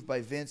approved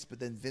by Vince, but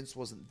then Vince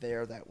wasn't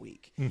there that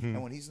week.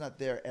 And when he's not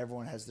there,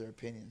 everyone has their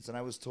opinions. And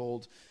I was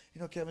told,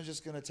 Kevin's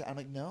just going to. I'm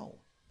like, no,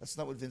 that's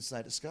not what Vince and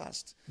I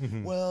discussed.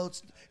 Well,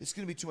 it's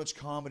going to be too much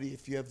comedy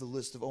if you have the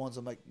list of Owens.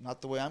 I'm like,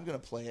 not the way I'm going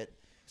to play it.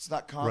 It's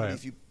not comedy Right.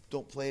 if you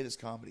don't play it as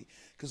comedy.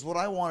 Because what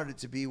I wanted it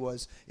to be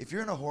was, if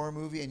you're in a horror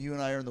movie and you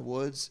and I are in the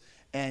woods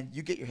and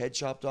you get your head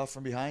chopped off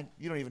from behind,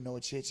 you don't even know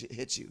it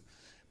hits you.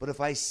 But if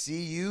I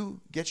see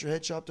you get your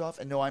head chopped off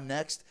and know I'm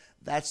next,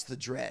 that's the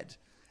dread.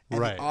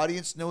 And Right. the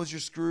audience knows you're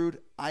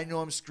screwed. I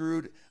know I'm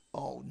screwed.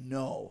 Oh,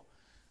 no.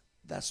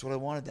 That's what I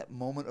wanted, that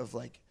moment of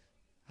like,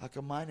 how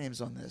come my name's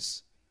on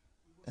this?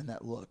 And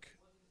that look.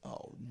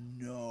 Oh,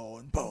 no.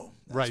 And boom.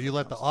 That's Right. You what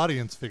let the comes.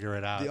 audience figure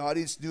it out. The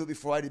audience knew it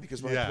before I did,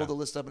 because when I Yeah. pulled the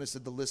list up and it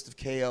said the list of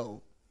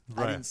KO,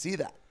 I Right. didn't see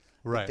that.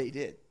 Right. But they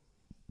did.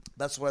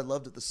 That's what I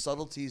loved, it. The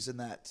subtleties in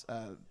that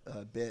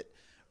bit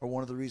are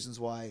one of the reasons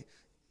why,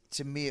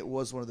 to me, it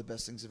was one of the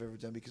best things I've ever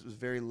done, because it was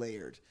very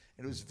layered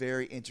and it was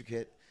very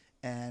intricate,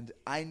 and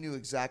I knew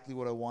exactly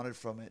what I wanted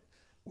from it,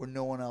 where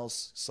no one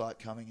else saw it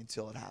coming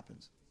until it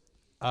happened.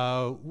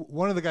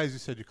 One of the guys you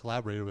said you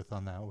collaborated with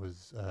on that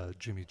was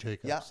Jimmy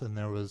Jacobs, Yeah. and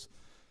there was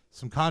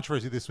some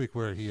controversy this week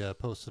where he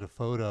posted a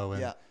photo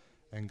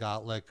and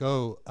got let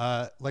go.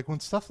 Like when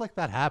stuff like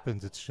that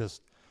happens, it's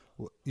just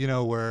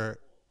where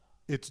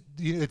it's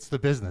the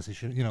business. He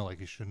should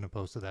he shouldn't have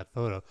posted that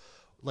photo.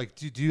 Like,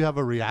 do you have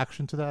a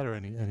reaction to that, or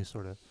any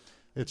sort of?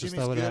 It's Jimmy's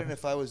just that good, what and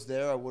if I was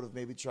there, I would have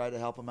maybe tried to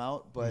help him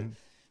out, but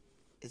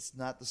it's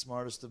not the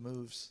smartest of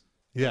moves.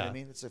 You know what I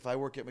mean? It's if I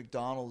work at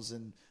McDonald's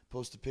and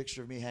post a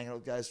picture of me hanging out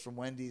with guys from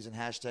Wendy's and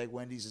hashtag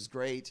Wendy's is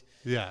great,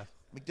 Yeah.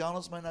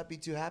 McDonald's might not be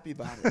too happy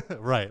about it.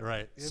 Right.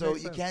 It So makes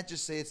you sense. can't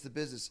just say it's the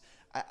business.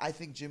 I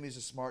think Jimmy's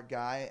a smart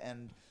guy,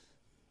 and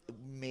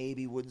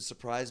maybe wouldn't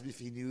surprise me if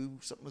he knew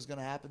something was going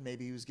to happen.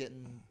 Maybe he was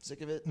getting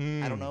sick of it.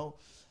 I don't know.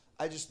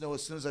 I just know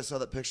as soon as I saw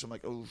that picture, I'm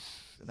like, oh,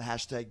 and the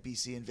hashtag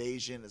BC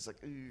invasion. It's like,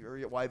 or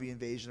YB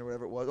invasion or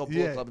whatever it was. Oh,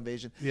 Bullet Club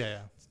invasion.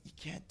 Yeah. You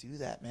can't do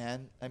that,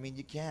 man. I mean,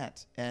 you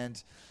can't.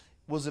 And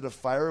was it a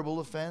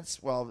fireable offense?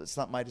 Well, it's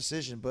not my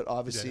decision, but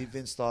obviously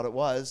Vince thought it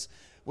was,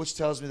 which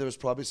tells me there was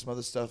probably some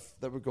other stuff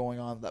that were going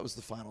on. That was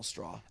the final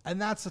straw. And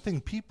that's the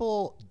thing.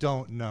 People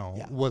don't know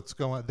what's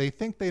going on. They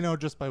think they know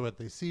just by what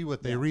they see,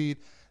 what they read.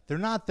 They're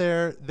not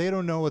there. They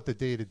don't know what the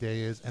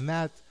day-to-day is, and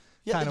that's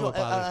kind of what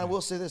bothers me. I will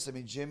say this. I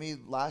mean, Jimmy,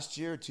 last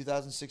year,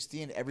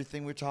 2016,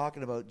 everything we're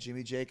talking about,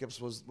 Jimmy Jacobs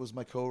was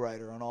my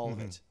co-writer on all of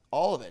it.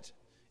 All of it.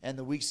 And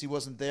the weeks he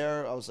wasn't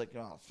there, I was like,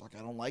 oh, fuck,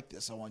 I don't like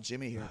this. I want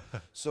Jimmy here.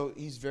 So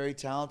he's very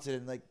talented,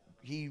 and, like,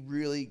 he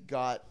really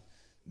got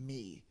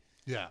me.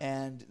 Yeah.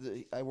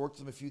 And I worked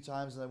with him a few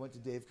times, and I went to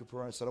Dave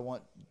Capur, and I said,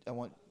 I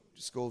want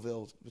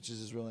Scoville, which is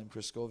his real name,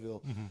 Chris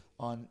Scoville,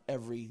 on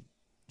every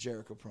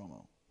Jericho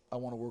promo. I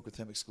want to work with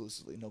him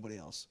exclusively, nobody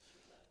else.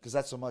 Because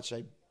that's how much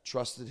I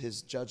trusted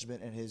his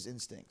judgment and his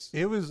instincts.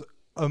 It was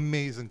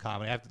amazing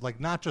comedy. I have to, like,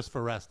 not just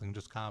for wrestling,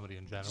 just comedy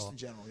in general. Just in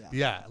general, yeah.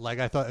 Yeah, like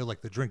I thought,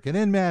 like the drinking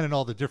in man and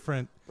all the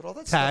different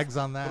tags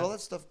on that. But all that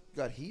stuff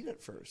got heat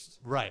at first.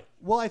 Right.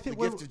 Well, I think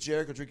the gift of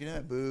Jericho drinking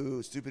in,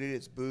 boo, stupid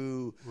idiots,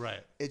 boo.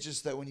 Right. It's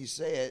just that when you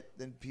say it,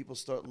 then people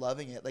start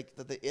loving it. Like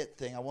the it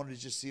thing. I wanted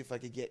to just see if I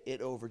could get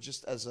it over,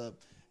 just as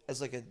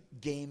like a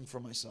game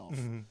for myself.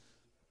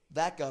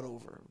 That got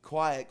over.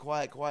 Quiet.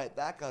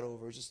 That got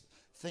over. Just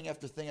thing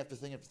after thing after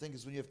thing after thing.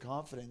 Because when you have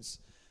confidence,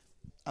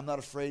 I'm not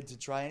afraid to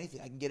try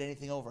anything. I can get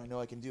anything over. I know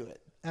I can do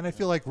it. And I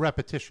feel like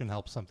repetition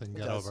helps something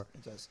get over.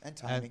 It does. And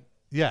timing.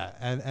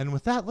 And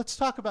with that, let's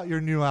talk about your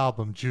new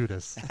album,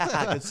 Judas. Good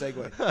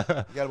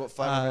segue. You got about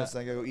 5 more minutes,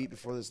 then I got to go eat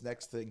before this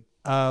next thing.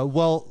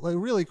 Well, like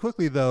really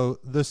quickly, though,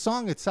 the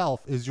song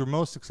itself is your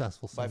most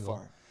successful single. By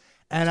far.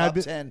 And Top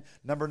 10,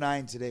 number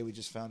 9 today, we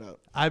just found out.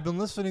 I've been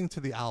listening to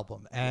the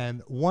album,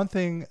 and one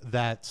thing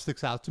that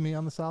sticks out to me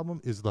on this album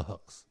is the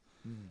hooks.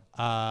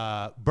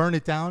 Burn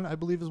It Down, I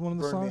believe, is one of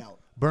the songs. Burn Me Out.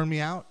 Burn Me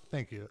Out.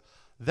 Thank you.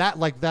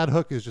 That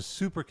hook is just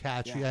super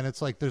catchy, and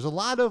it's like there's a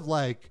lot of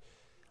like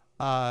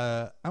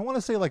I want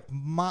to say like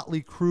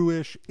Motley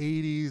Crue-ish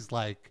 80s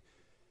like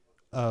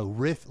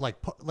riff,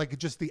 like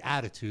just the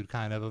attitude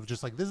kind of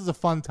just like this is a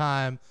fun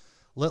time.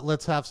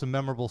 Let's have some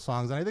memorable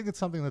songs, and I think it's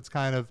something that's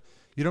kind of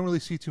you don't really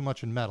see too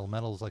much in metal.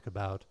 Metal is like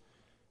about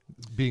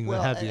being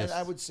the heaviest. And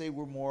I would say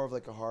we're more of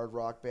like a hard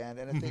rock band,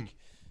 and I think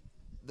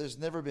there's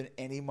never been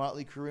any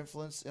Motley Crue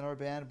influence in our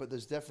band, but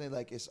there's definitely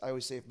like I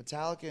always say, if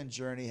Metallica and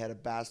Journey had a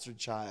bastard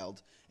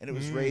child and it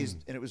was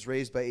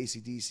raised by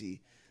AC/DC,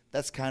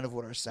 that's kind of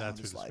what our sound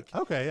is like.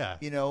 Okay, yeah.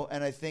 You know,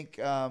 and I think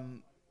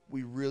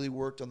we really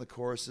worked on the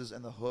choruses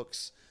and the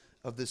hooks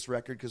of this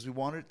record because we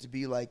wanted it to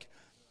be like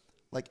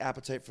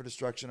Appetite for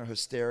Destruction or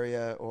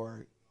Hysteria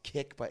or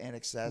Kick by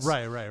NXS.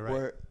 Right.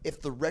 Where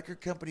if the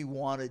record company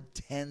wanted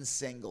 10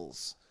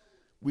 singles,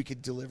 we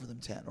could deliver them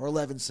 10 or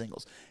 11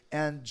 singles.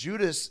 And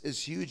Judas,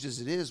 as huge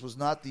as it is, was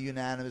not the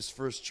unanimous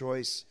first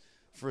choice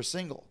for a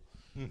single.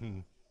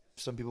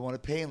 Some people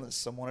wanted Painless,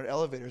 some wanted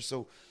Elevator.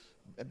 So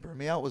and Burn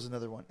Me Out was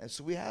another one. And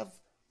so we have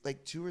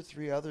like 2 or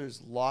 3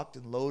 others locked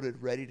and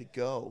loaded, ready to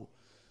go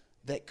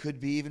that could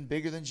be even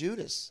bigger than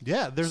Judas.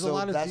 Yeah, there's a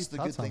lot of that's deep the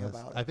good cuts on thing this.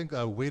 about it. I think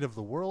Weight of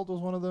the World was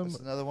one of them.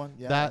 That's another one.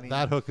 Yeah,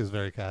 that hook is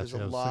very catchy.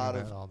 There's a lot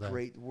of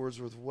great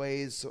Wordsworth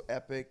Ways, so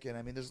epic, and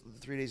I mean, there's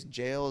 3 Days in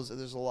Jail.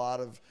 There's a lot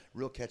of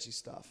real catchy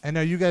stuff. And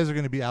now you guys are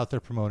going to be out there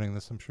promoting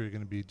this. I'm sure you're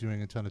going to be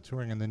doing a ton of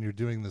touring, and then you're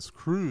doing this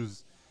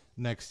cruise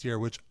next year,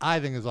 which I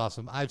think is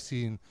awesome. I've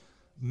seen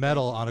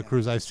metal on a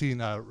cruise. I've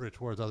seen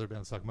Rich Ward's other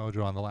band, Suck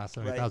Mojo, on the last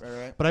 70,000.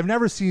 Right. But I've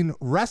never seen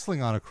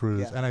wrestling on a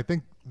cruise, and I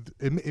think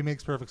it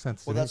makes perfect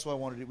sense. Well, that's what I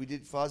wanted to do.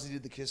 FOZZY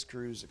did the Kiss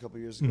cruise a couple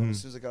years ago.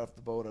 As soon as I got off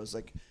the boat, I was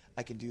like,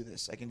 I can do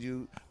this. I can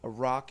do a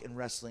rock and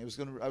wrestling. I was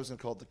gonna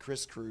call it the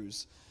Chris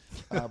Cruise,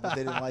 but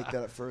they didn't like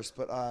that at first.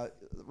 But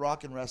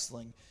rock and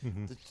wrestling,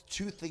 the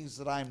 2 things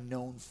that I'm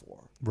known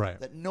for,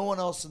 that no one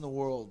else in the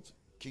world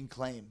can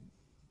claim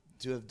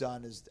to have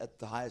done is at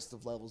the highest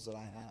of levels that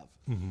I have.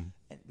 And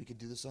we could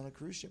do this on a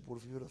cruise ship. What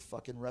if we put a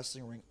fucking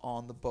wrestling ring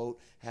on the boat,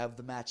 have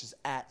the matches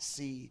at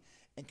sea,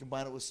 and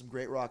combine it with some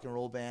great rock and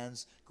roll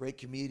bands, great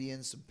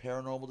comedians, some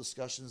paranormal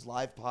discussions,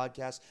 live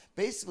podcasts,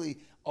 basically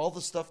all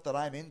the stuff that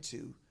I'm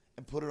into,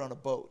 and put it on a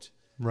boat.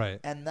 Right.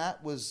 And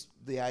that was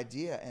the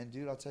idea. And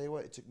dude, I'll tell you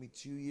what, it took me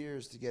 2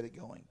 years to get it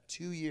going.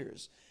 2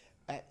 years.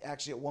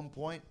 Actually, at one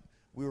point,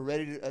 we were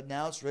ready to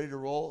announce, ready to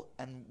roll,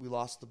 and we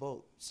lost the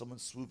boat. Someone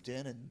swooped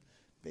in and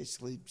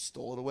basically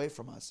stole it away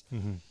from us.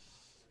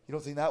 You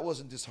don't think that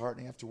wasn't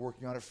disheartening after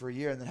working on it for a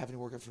year and then having to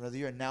work on it for another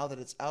year? And now that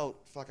it's out,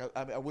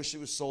 I wish it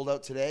was sold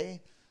out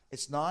today.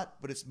 It's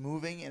not, but it's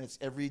moving, and it's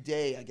every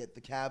day I get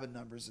the cabin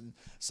numbers. And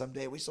some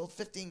day we sold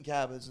 15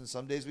 cabins, and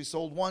some days we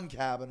sold 1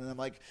 cabin, and I'm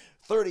like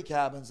 30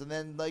 cabins, and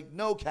then like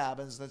no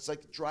cabins, and it's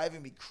like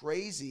driving me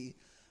crazy.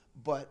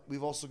 But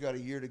we've also got a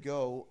year to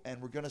go, and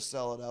we're going to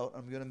sell it out.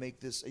 I'm going to make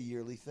this a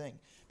yearly thing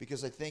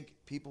because I think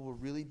people will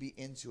really be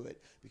into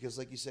it because,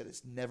 like you said,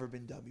 it's never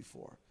been done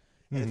before.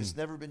 And if it's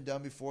never been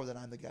done before, then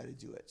I'm the guy to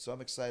do it. So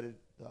I'm excited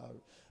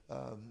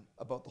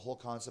about the whole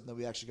concept that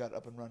we actually got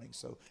up and running.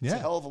 So it's a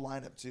hell of a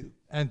lineup, too.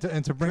 And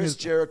to bring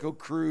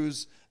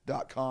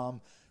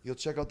ChrisJerichoCruise.com. You'll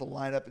check out the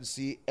lineup and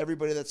see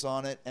everybody that's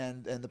on it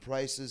and the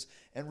prices,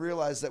 and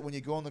realize that when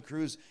you go on the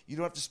cruise, you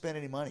don't have to spend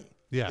any money.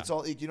 Yeah. It's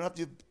all, you don't have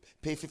to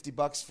pay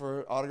 $50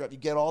 for autograph. You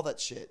get all that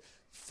shit.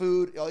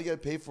 Food, all you got to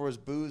pay for is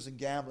booze and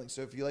gambling.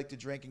 So if you like to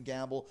drink and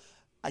gamble,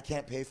 I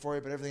can't pay for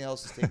it, but everything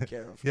else is taken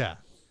care of. Yeah.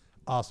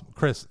 Awesome.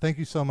 Chris, thank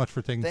you so much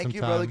for taking some time. Thank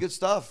you, brother. Good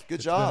stuff.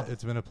 Good job.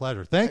 It's been a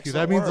pleasure. Thank you.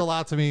 That Excellent means a work.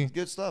 lot to me.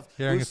 Good stuff.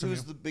 hearing it Who's from you.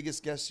 the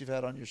biggest guest you've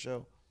had on your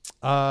show?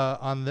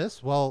 On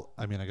this? Well,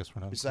 I mean, I guess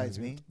we're not. Besides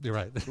me? You're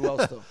right. Who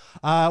else, though?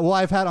 Well,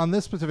 I've had on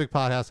this specific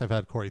podcast, I've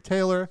had Corey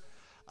Taylor.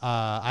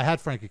 I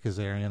had Frankie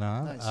Kazarian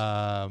on. Nice.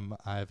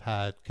 I've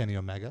had Kenny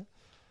Omega.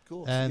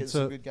 Cool. And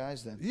so, some good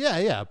guys then.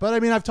 Yeah. But I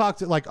mean, I've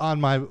talked like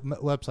on my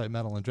website,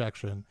 Metal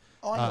Injection.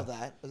 Oh, I know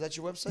that. Is that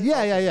your website?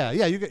 Yeah. Okay. You I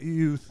didn't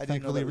know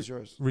thankfully that was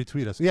yours.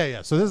 retweet us.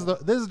 Yeah. So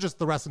this is just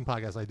the wrestling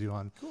podcast I do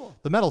on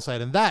the metal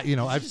site, and that Did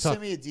I've you just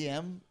send me a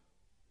DM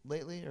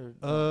lately, or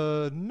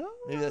no.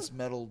 maybe that's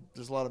metal.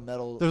 There's a lot of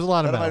metal. There's a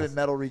lot of that might have metals. been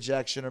metal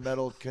rejection or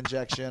metal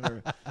conjection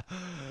or.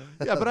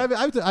 Yeah, but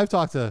I've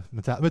talked to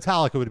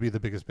Metallica would be the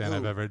biggest band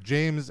I've ever.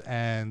 James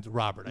and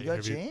Robert. You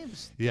got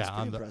James? Yeah, That's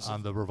pretty impressive.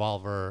 on the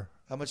Revolver.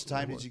 How much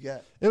time did you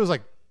get? It was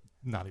like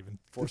not even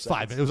 4 5 seconds.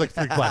 minutes. It was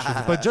like 3 questions,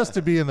 but just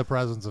to be in the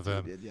presence of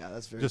him, Yeah,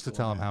 that's very. just cool, to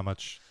tell him man. how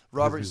much.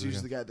 Robert's his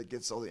usually music the guy that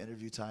gets all the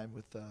interview time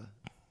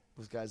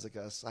with guys like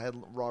us. I had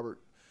Robert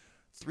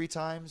 3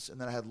 times, and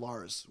then I had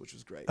Lars, which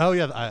was great. Oh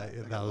yeah, I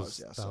that got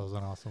was Lars, yeah, so.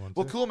 an awesome one.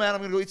 Well, too. cool, man.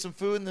 I'm gonna go eat some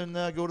food and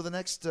then go to the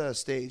next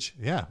stage.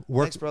 Yeah,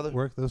 Thanks, brother.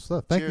 Work those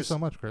stuff. Thank you Cheers. so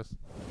much, Chris.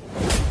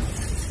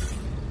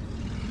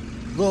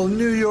 Little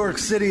New York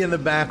City in the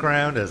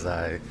background as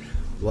I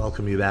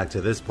welcome you back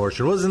to this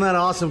portion. Wasn't that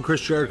awesome?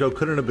 Chris Jericho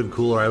couldn't have been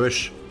cooler. I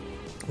wish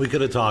we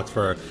could have talked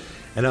for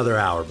another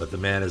hour, but the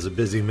man is a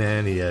busy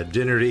man. He had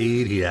dinner to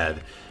eat. He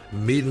had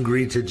meet and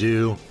greet to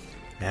do.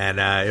 And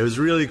it was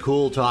really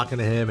cool talking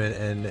to him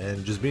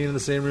and just being in the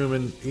same room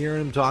and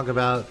hearing him talk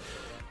about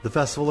the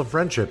Festival of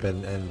Friendship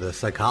and the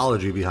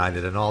psychology behind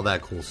it and all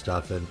that cool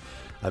stuff. And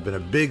I've been a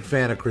big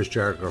fan of Chris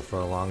Jericho for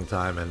a long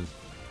time, and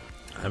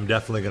I'm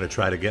definitely going to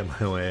try to get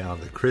my way on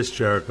the Chris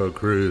Jericho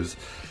cruise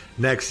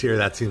next year.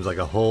 That seems like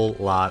a whole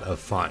lot of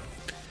fun.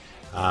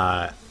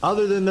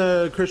 Other than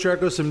the Chris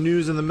Jericho, some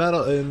news in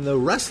the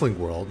wrestling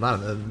world,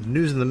 not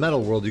news in the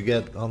metal world you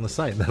get on the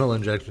site,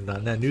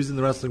 metalinjection.net. News in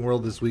the wrestling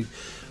world this week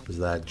was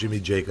that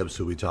Jimmy Jacobs,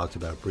 who we talked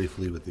about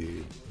briefly with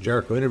the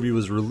Jericho interview,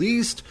 was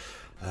released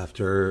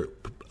after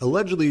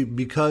allegedly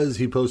because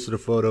he posted a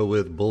photo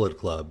with Bullet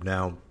Club.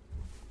 Now,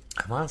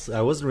 honestly,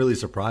 I wasn't really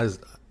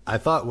surprised. I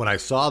thought when I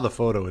saw the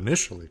photo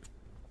initially,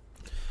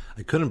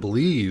 I couldn't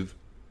believe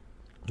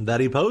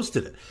that he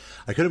posted it.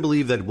 I couldn't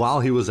believe that while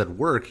he was at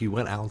work, he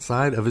went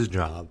outside of his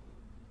job,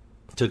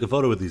 took a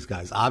photo with these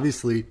guys.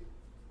 Obviously,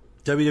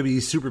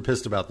 WWE's super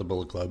pissed about the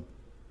Bullet Club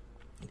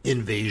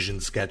invasion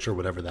sketch or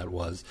whatever that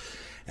was.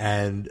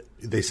 And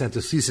they sent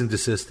a cease and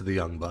desist to the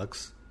Young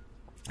Bucks.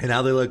 And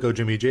now they let go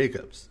Jimmy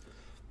Jacobs.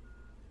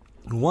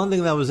 One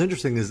thing that was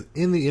interesting is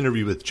in the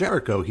interview with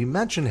Jericho, he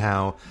mentioned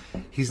how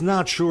he's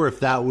not sure if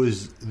that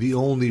was the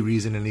only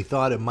reason, and he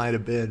thought it might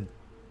have been.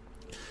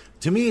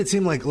 To me, it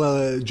seemed like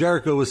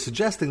Jericho was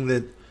suggesting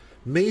that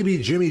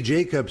maybe Jimmy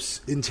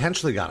Jacobs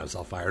intentionally got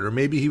himself fired, or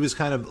maybe he was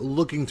kind of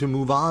looking to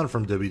move on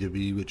from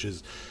WWE, which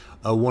is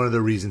one of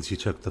the reasons he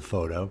took the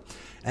photo.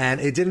 And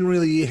it didn't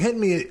really hit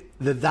me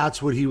that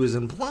that's what he was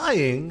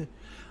implying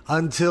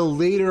until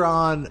later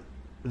on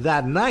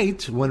that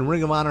night when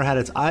Ring of Honor had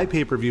its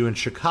pay-per-view in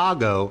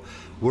Chicago,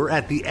 where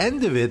at the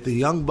end of it, the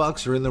Young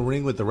Bucks are in the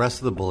ring with the rest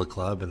of the Bullet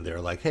Club, and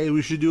they're like, hey,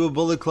 we should do a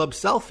Bullet Club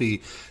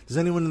selfie. Does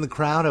anyone in the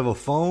crowd have a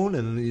phone?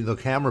 And the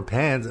camera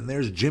pans, and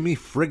there's Jimmy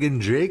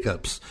friggin'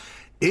 Jacobs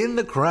in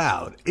the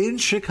crowd in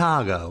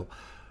Chicago.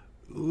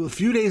 A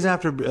few days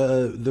after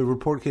the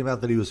report came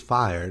out that he was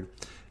fired,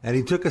 and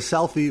he took a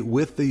selfie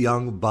with the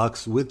Young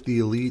Bucks, with the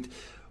Elite,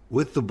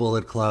 with the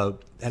Bullet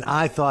Club, and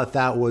I thought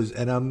that was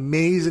an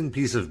amazing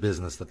piece of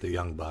business that the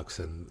Young Bucks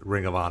and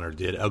Ring of Honor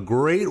did. A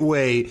great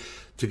way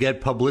to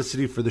get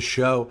publicity for the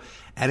show,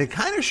 and it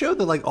kind of showed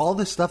that like all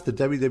the stuff that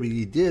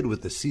WWE did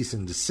with the cease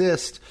and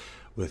desist,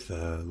 with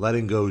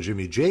letting go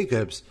Jimmy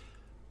Jacobs,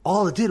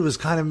 all it did was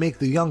kind of make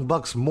the Young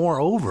Bucks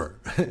more over.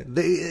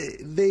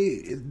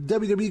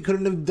 WWE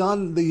couldn't have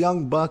done the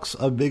Young Bucks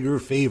a bigger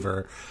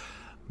favor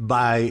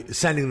by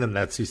sending them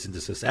that cease and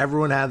desist.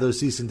 Everyone had those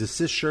cease and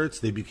desist shirts.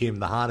 They became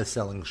the hottest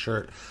selling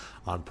shirt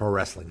on Pro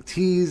Wrestling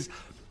Tees.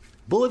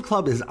 Bullet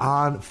Club is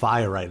on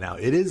fire right now.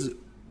 It is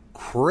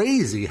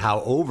crazy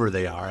how over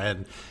they are.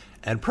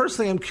 And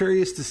personally, I'm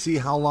curious to see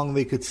how long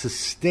they could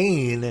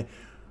sustain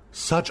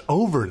such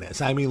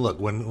overness. I mean,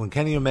 look, when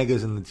Kenny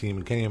Omega's in the team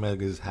and Kenny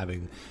Omega's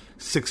having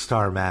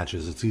 6-star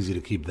matches, it's easy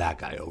to keep that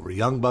guy over.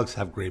 Young Bucks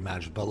have great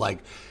matches, but like,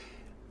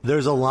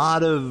 there's a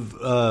lot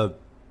of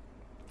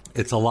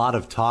it's a lot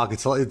of talk.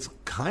 It's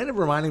kind of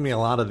reminding me a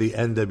lot of the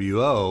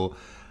NWO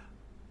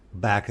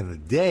back in the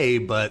day,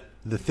 but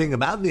the thing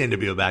about the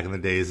NWO back in the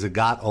day is it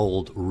got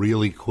old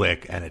really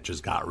quick and it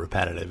just got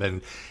repetitive.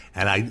 And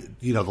I,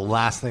 the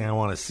last thing I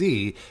want to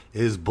see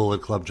is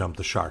Bullet Club jump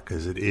the shark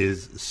because it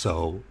is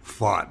so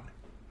fun.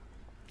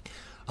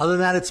 Other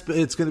than that,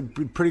 it's going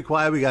to be pretty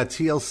quiet. We got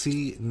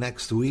TLC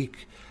next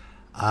week.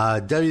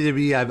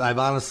 WWE, I've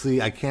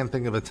honestly, I can't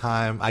think of a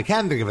time. I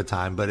can think of a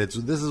time, but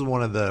this is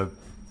one of the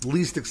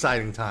least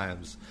exciting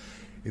times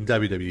in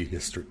WWE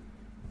history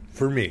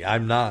for me.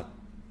 I'm not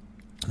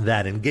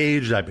that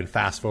engaged. I've been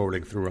fast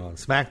forwarding through on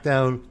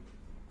SmackDown.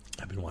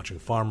 I've been watching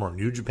far more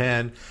New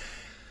Japan.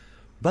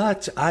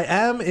 But I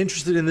am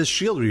interested in this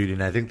Shield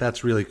reunion. I think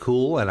that's really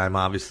cool, and I'm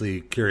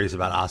obviously curious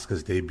about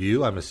Asuka's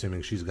debut. I'm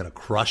assuming she's going to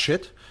crush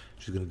it.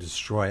 She's going to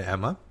destroy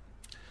Emma.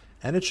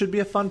 And it should be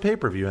a fun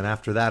pay-per-view. And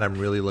after that, I'm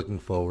really looking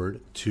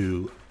forward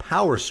to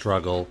Power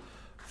Struggle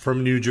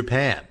from New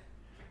Japan.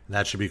 And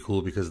that should be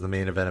cool because the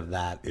main event of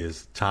that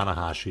is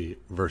Tanahashi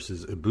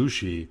versus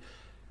Ibushi.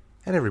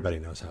 And everybody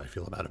knows how I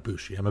feel about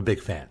Ibushi. I'm a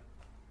big fan.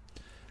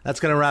 That's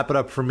going to wrap it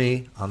up for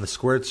me on the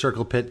Squared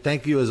Circle Pit.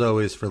 Thank you, as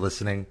always, for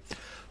listening.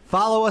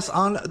 Follow us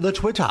on the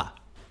Twitter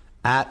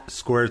at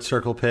Squared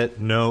Circle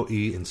Pit, no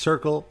E in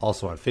circle.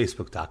 Also on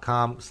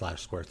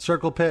Facebook.com/Squared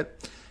Circle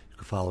Pit. You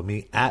can follow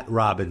me at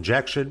Rob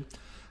Injection.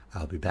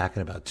 I'll be back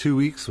in about 2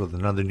 weeks with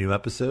another new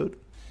episode.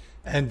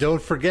 And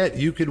don't forget,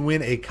 you can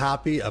win a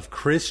copy of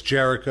Chris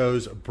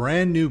Jericho's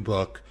brand new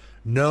book,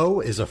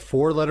 No is a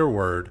 4-letter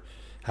word,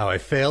 How I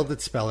Failed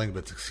at Spelling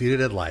but Succeeded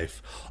at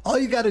Life. All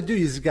you got to do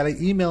is you got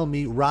to email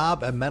me,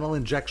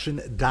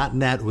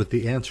 rob@metalinjection.net, with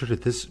the answer to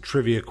this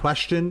trivia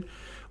question.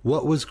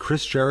 What was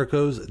Chris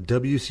Jericho's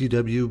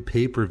WCW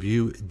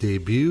pay-per-view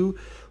debut?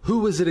 Who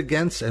was it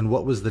against, and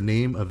what was the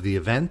name of the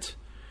event?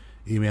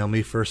 Email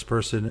me. First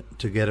person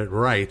to get it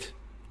right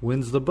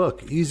wins the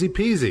book. Easy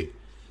peasy.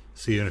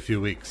 See you in a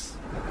few weeks.